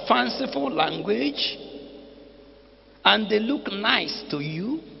 some fanciful language, and they look nice to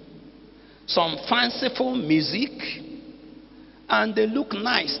you, some fanciful music, and they look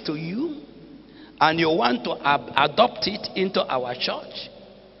nice to you, and you want to adopt it into our church,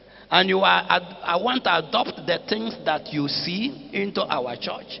 and I want to adopt the things that you see into our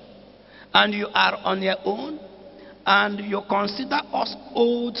church, and you are on your own, and you consider us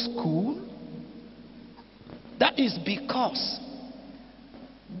old school. That is because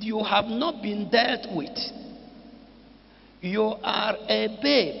you have not been dealt with. You are a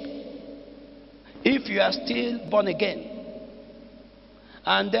babe if you are still born again,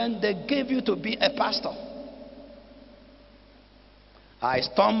 and then they gave you to be a pastor. I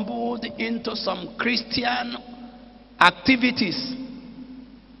stumbled into some Christian activities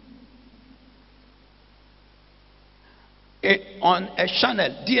on a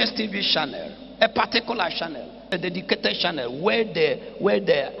channel, DSTV channel, a particular channel, a dedicated channel where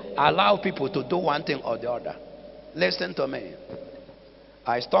they allow people to do one thing or the other. Listen to me.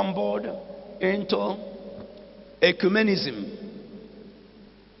 I stumbled into ecumenism.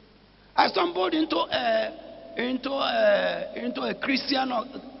 I stumbled into a Christian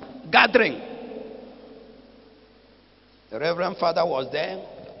gathering. The Reverend Father was there.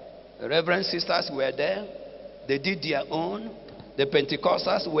 The Reverend Sisters were there. They did their own. The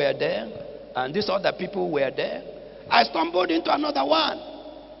Pentecostals were there. And these other people were there. I stumbled into another one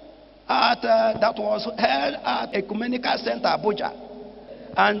that was held at Ecumenical Center, Abuja.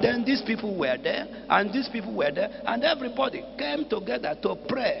 And then these people were there. And these people were there. And everybody came together to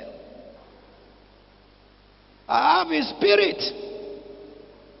pray. I have a spirit.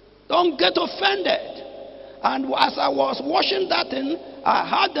 Don't get offended. And as I was watching that thing, I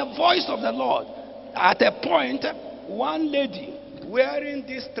heard the voice of the Lord. At a point, one lady wearing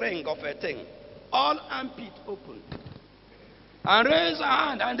this string of a thing, all armpit open, and raised her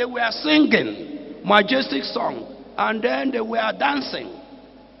hand, and they were singing majestic song, and then they were dancing,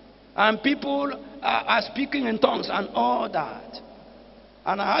 and people are speaking in tongues and all that.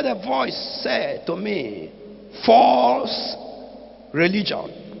 And I heard a voice say to me, false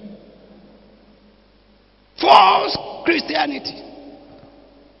religion. False Christianity.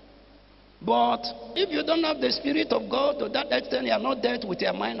 But if you don't have the Spirit of God to that extent, you are not dead with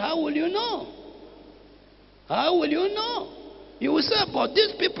your mind, how will you know? How will you know? You will say, but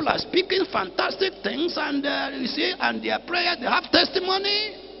these people are speaking fantastic things, and you see, and their prayer, they have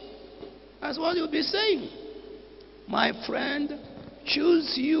testimony. That's what you'll be saying. My friend,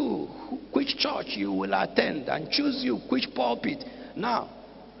 choose you which church you will attend, and choose you which pulpit. Now,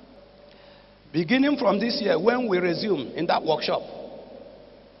 beginning from this year, when we resume in that workshop,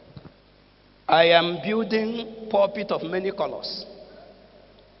 I am building pulpit of many colors.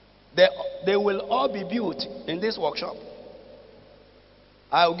 They will all be built in this workshop.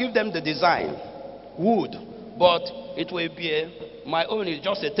 I'll give them the design, wood, but it will be my own is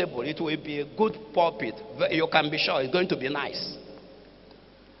just a table. It will be a good pulpit. You can be sure it's going to be nice.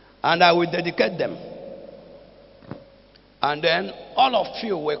 And I will dedicate them. And then all of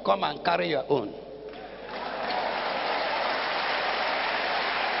you will come and carry your own.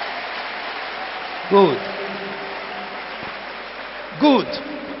 Good. Good.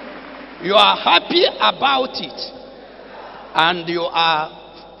 You are happy about it. And you are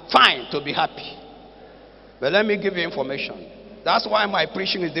fine to be happy. But let me give you information. That's why my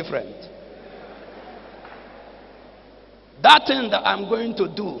preaching is different. That thing that I'm going to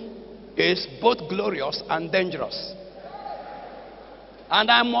do is both glorious and dangerous. And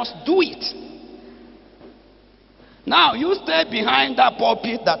I must do it. Now, you stay behind that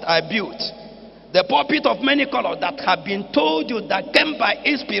pulpit that I built. The pulpit of many colors that have been told you that came by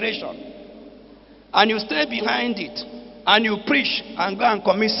inspiration. And you stay behind it. And you preach and go and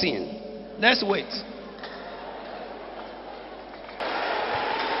commit sin. Let's wait.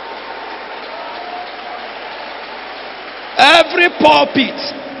 Every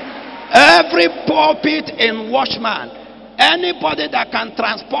pulpit in Watchman, anybody that can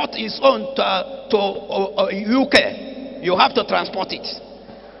transport his own to UK, you have to transport it.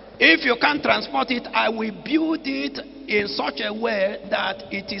 If you can't transport it, I will build it in such a way that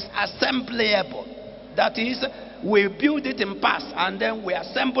it is assemblable. That is, we build it in parts and then we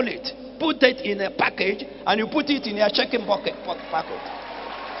assemble it, put it in a package, and you put it in your checking pocket.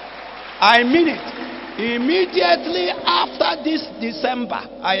 I mean it. Immediately after this December,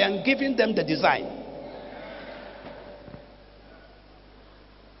 I am giving them the design.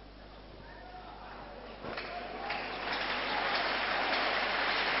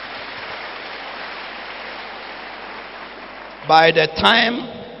 By the time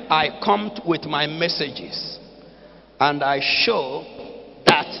I come with my messages and I show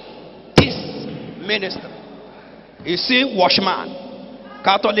that this ministry, you see, Watchman,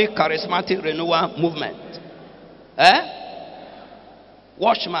 Catholic Charismatic Renewal Movement,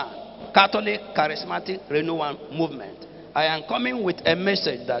 Watchman, Catholic Charismatic Renewal Movement, I am coming with a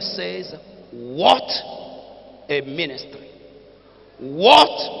message that says, what a ministry, what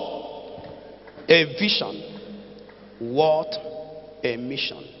a vision, what a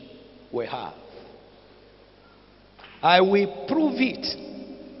mission we have. I will prove it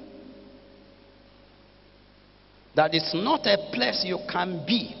that it's not a place you can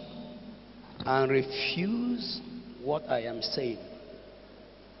be and refuse what I am saying.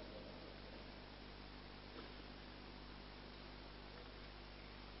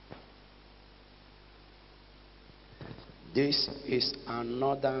 This is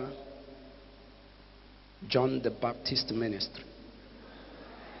another John the Baptist ministry.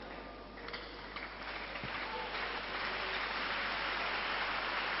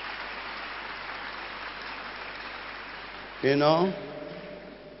 You know,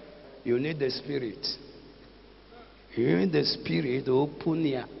 you need the Spirit. You need the Spirit to open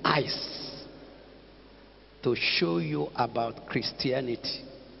your eyes to show you about Christianity.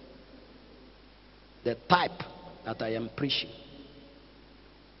 The type that I am preaching.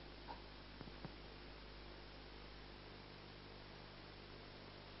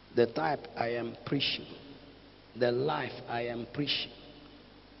 The type I am preaching. The life I am preaching.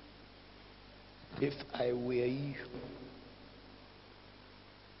 If I were you,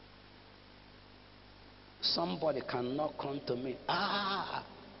 somebody cannot come to me. Ah,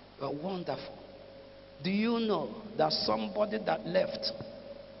 you're wonderful. Do you know that somebody that left,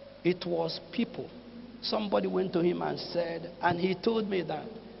 it was people. Somebody went to him and said, and he told me that,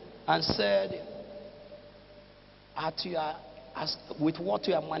 and said, with what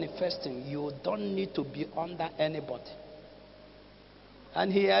you are manifesting, you don't need to be under anybody.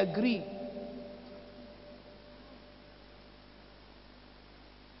 And he agreed.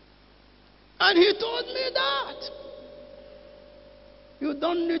 And he told me that you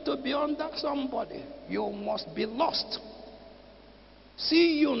don't need to be under somebody. You must be lost.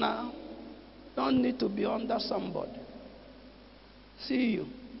 See you now. Don't need to be under somebody. See you.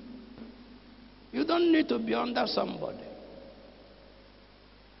 You don't need to be under somebody.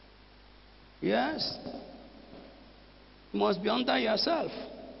 Yes. You must be under yourself.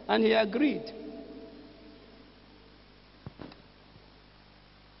 And he agreed.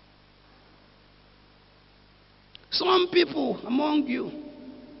 Some people among you,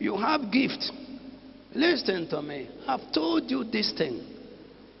 you have gifts. Listen to me. I've told you this thing.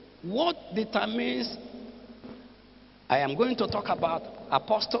 What determines, I am going to talk about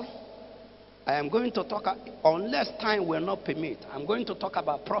apostle. I am going to talk, unless time will not permit, I'm going to talk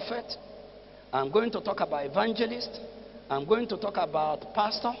about prophet. I'm going to talk about evangelist. I'm going to talk about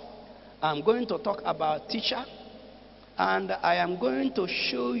pastor. I'm going to talk about teacher. And I am going to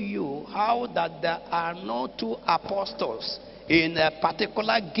show you how that there are no two apostles in a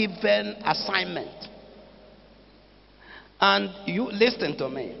particular given assignment. And you listen to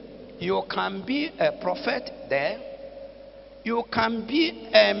me. You can be a prophet there. You can be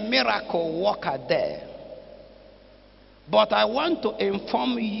a miracle worker there. But I want to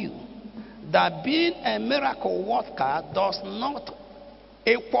inform you that being a miracle worker does not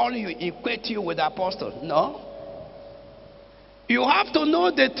equate you with the apostle. No. You have to know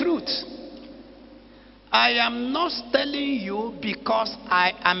the truth. I am not telling you because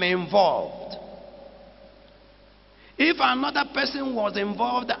I am involved. If another person was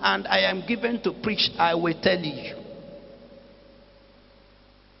involved and I am given to preach, I will tell you.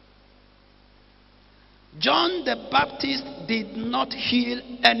 John the Baptist did not heal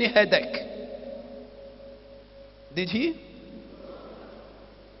any headache. Did he?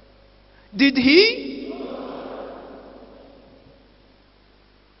 Did he?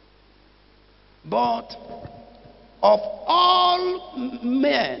 But of all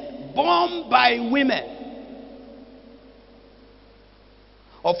men born by women,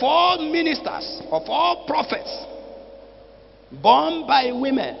 of all ministers, of all prophets born by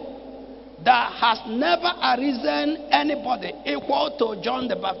women, there has never arisen anybody equal to John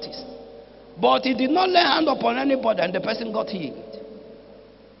the Baptist. But he did not lay hand upon anybody and the person got healed.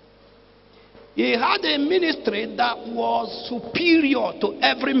 He had a ministry that was superior to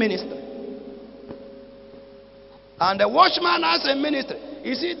every ministry. And the watchman has a ministry.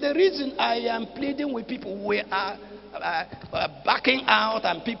 You see, the reason I am pleading with people, we are backing out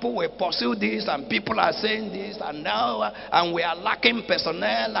and people will pursue this and people are saying this and now and we are lacking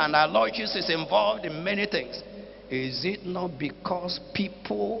personnel and our Lord Jesus is involved in many things. Is it not because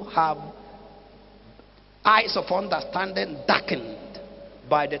people have eyes of understanding darkened?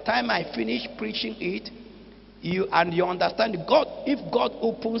 By the time I finish preaching it, you understand God. If God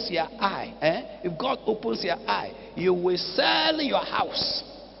opens your eye, if God opens your eye, you will sell your house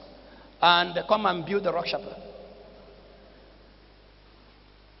and come and build the rock chapel.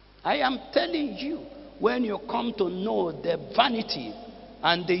 I am telling you, when you come to know the vanity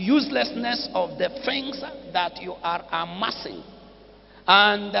and the uselessness of the things that you are amassing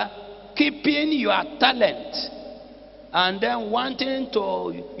and keeping your talent and then wanting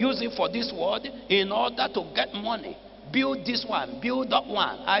to use it for this world in order to get money, build this one, build that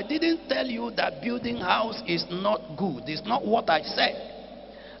one. I didn't tell you that building house is not good. It's not what I said.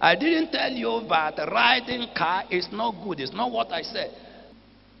 I didn't tell you that riding car is not good. It's not what I said.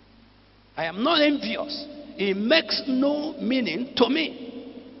 I am not envious. it makes no meaning to me.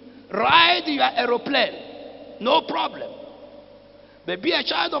 Ride your aeroplane, no problem. But be a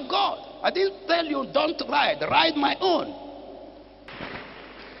child of God. I didn't tell you don't ride. Ride my own.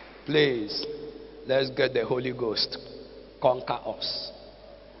 Please, let's get the Holy Ghost. Conquer us.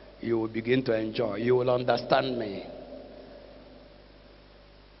 You will begin to enjoy. You will understand me.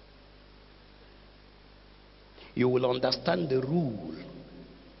 You will understand the rule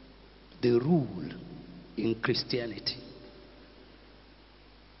in Christianity.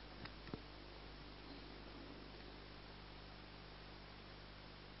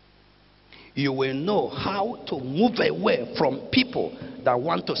 You will know how to move away from people that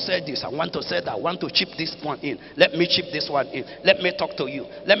want to say this, I want to say that, I want to chip this one in. Let me chip this one in. Let me talk to you.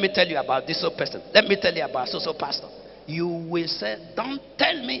 Let me tell you about this person. Let me tell you about so pastor. You will say, don't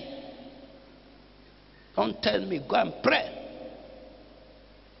tell me. Don't tell me. Go and pray.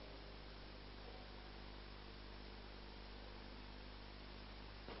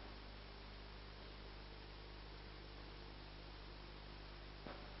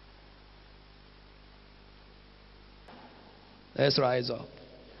 Let's rise up.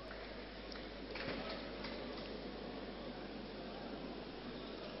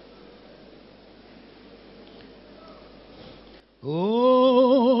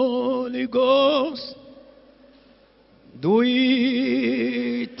 Holy Ghost, do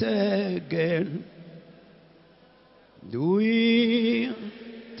it again. Do it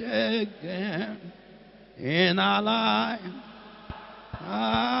again in our life.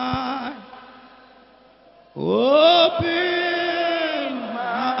 Open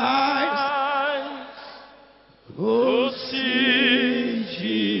my eyes, oh see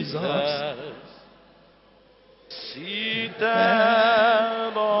Jesus, seated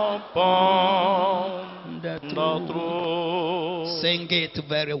upon the throne. Sing it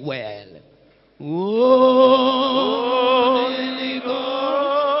very well. Oh,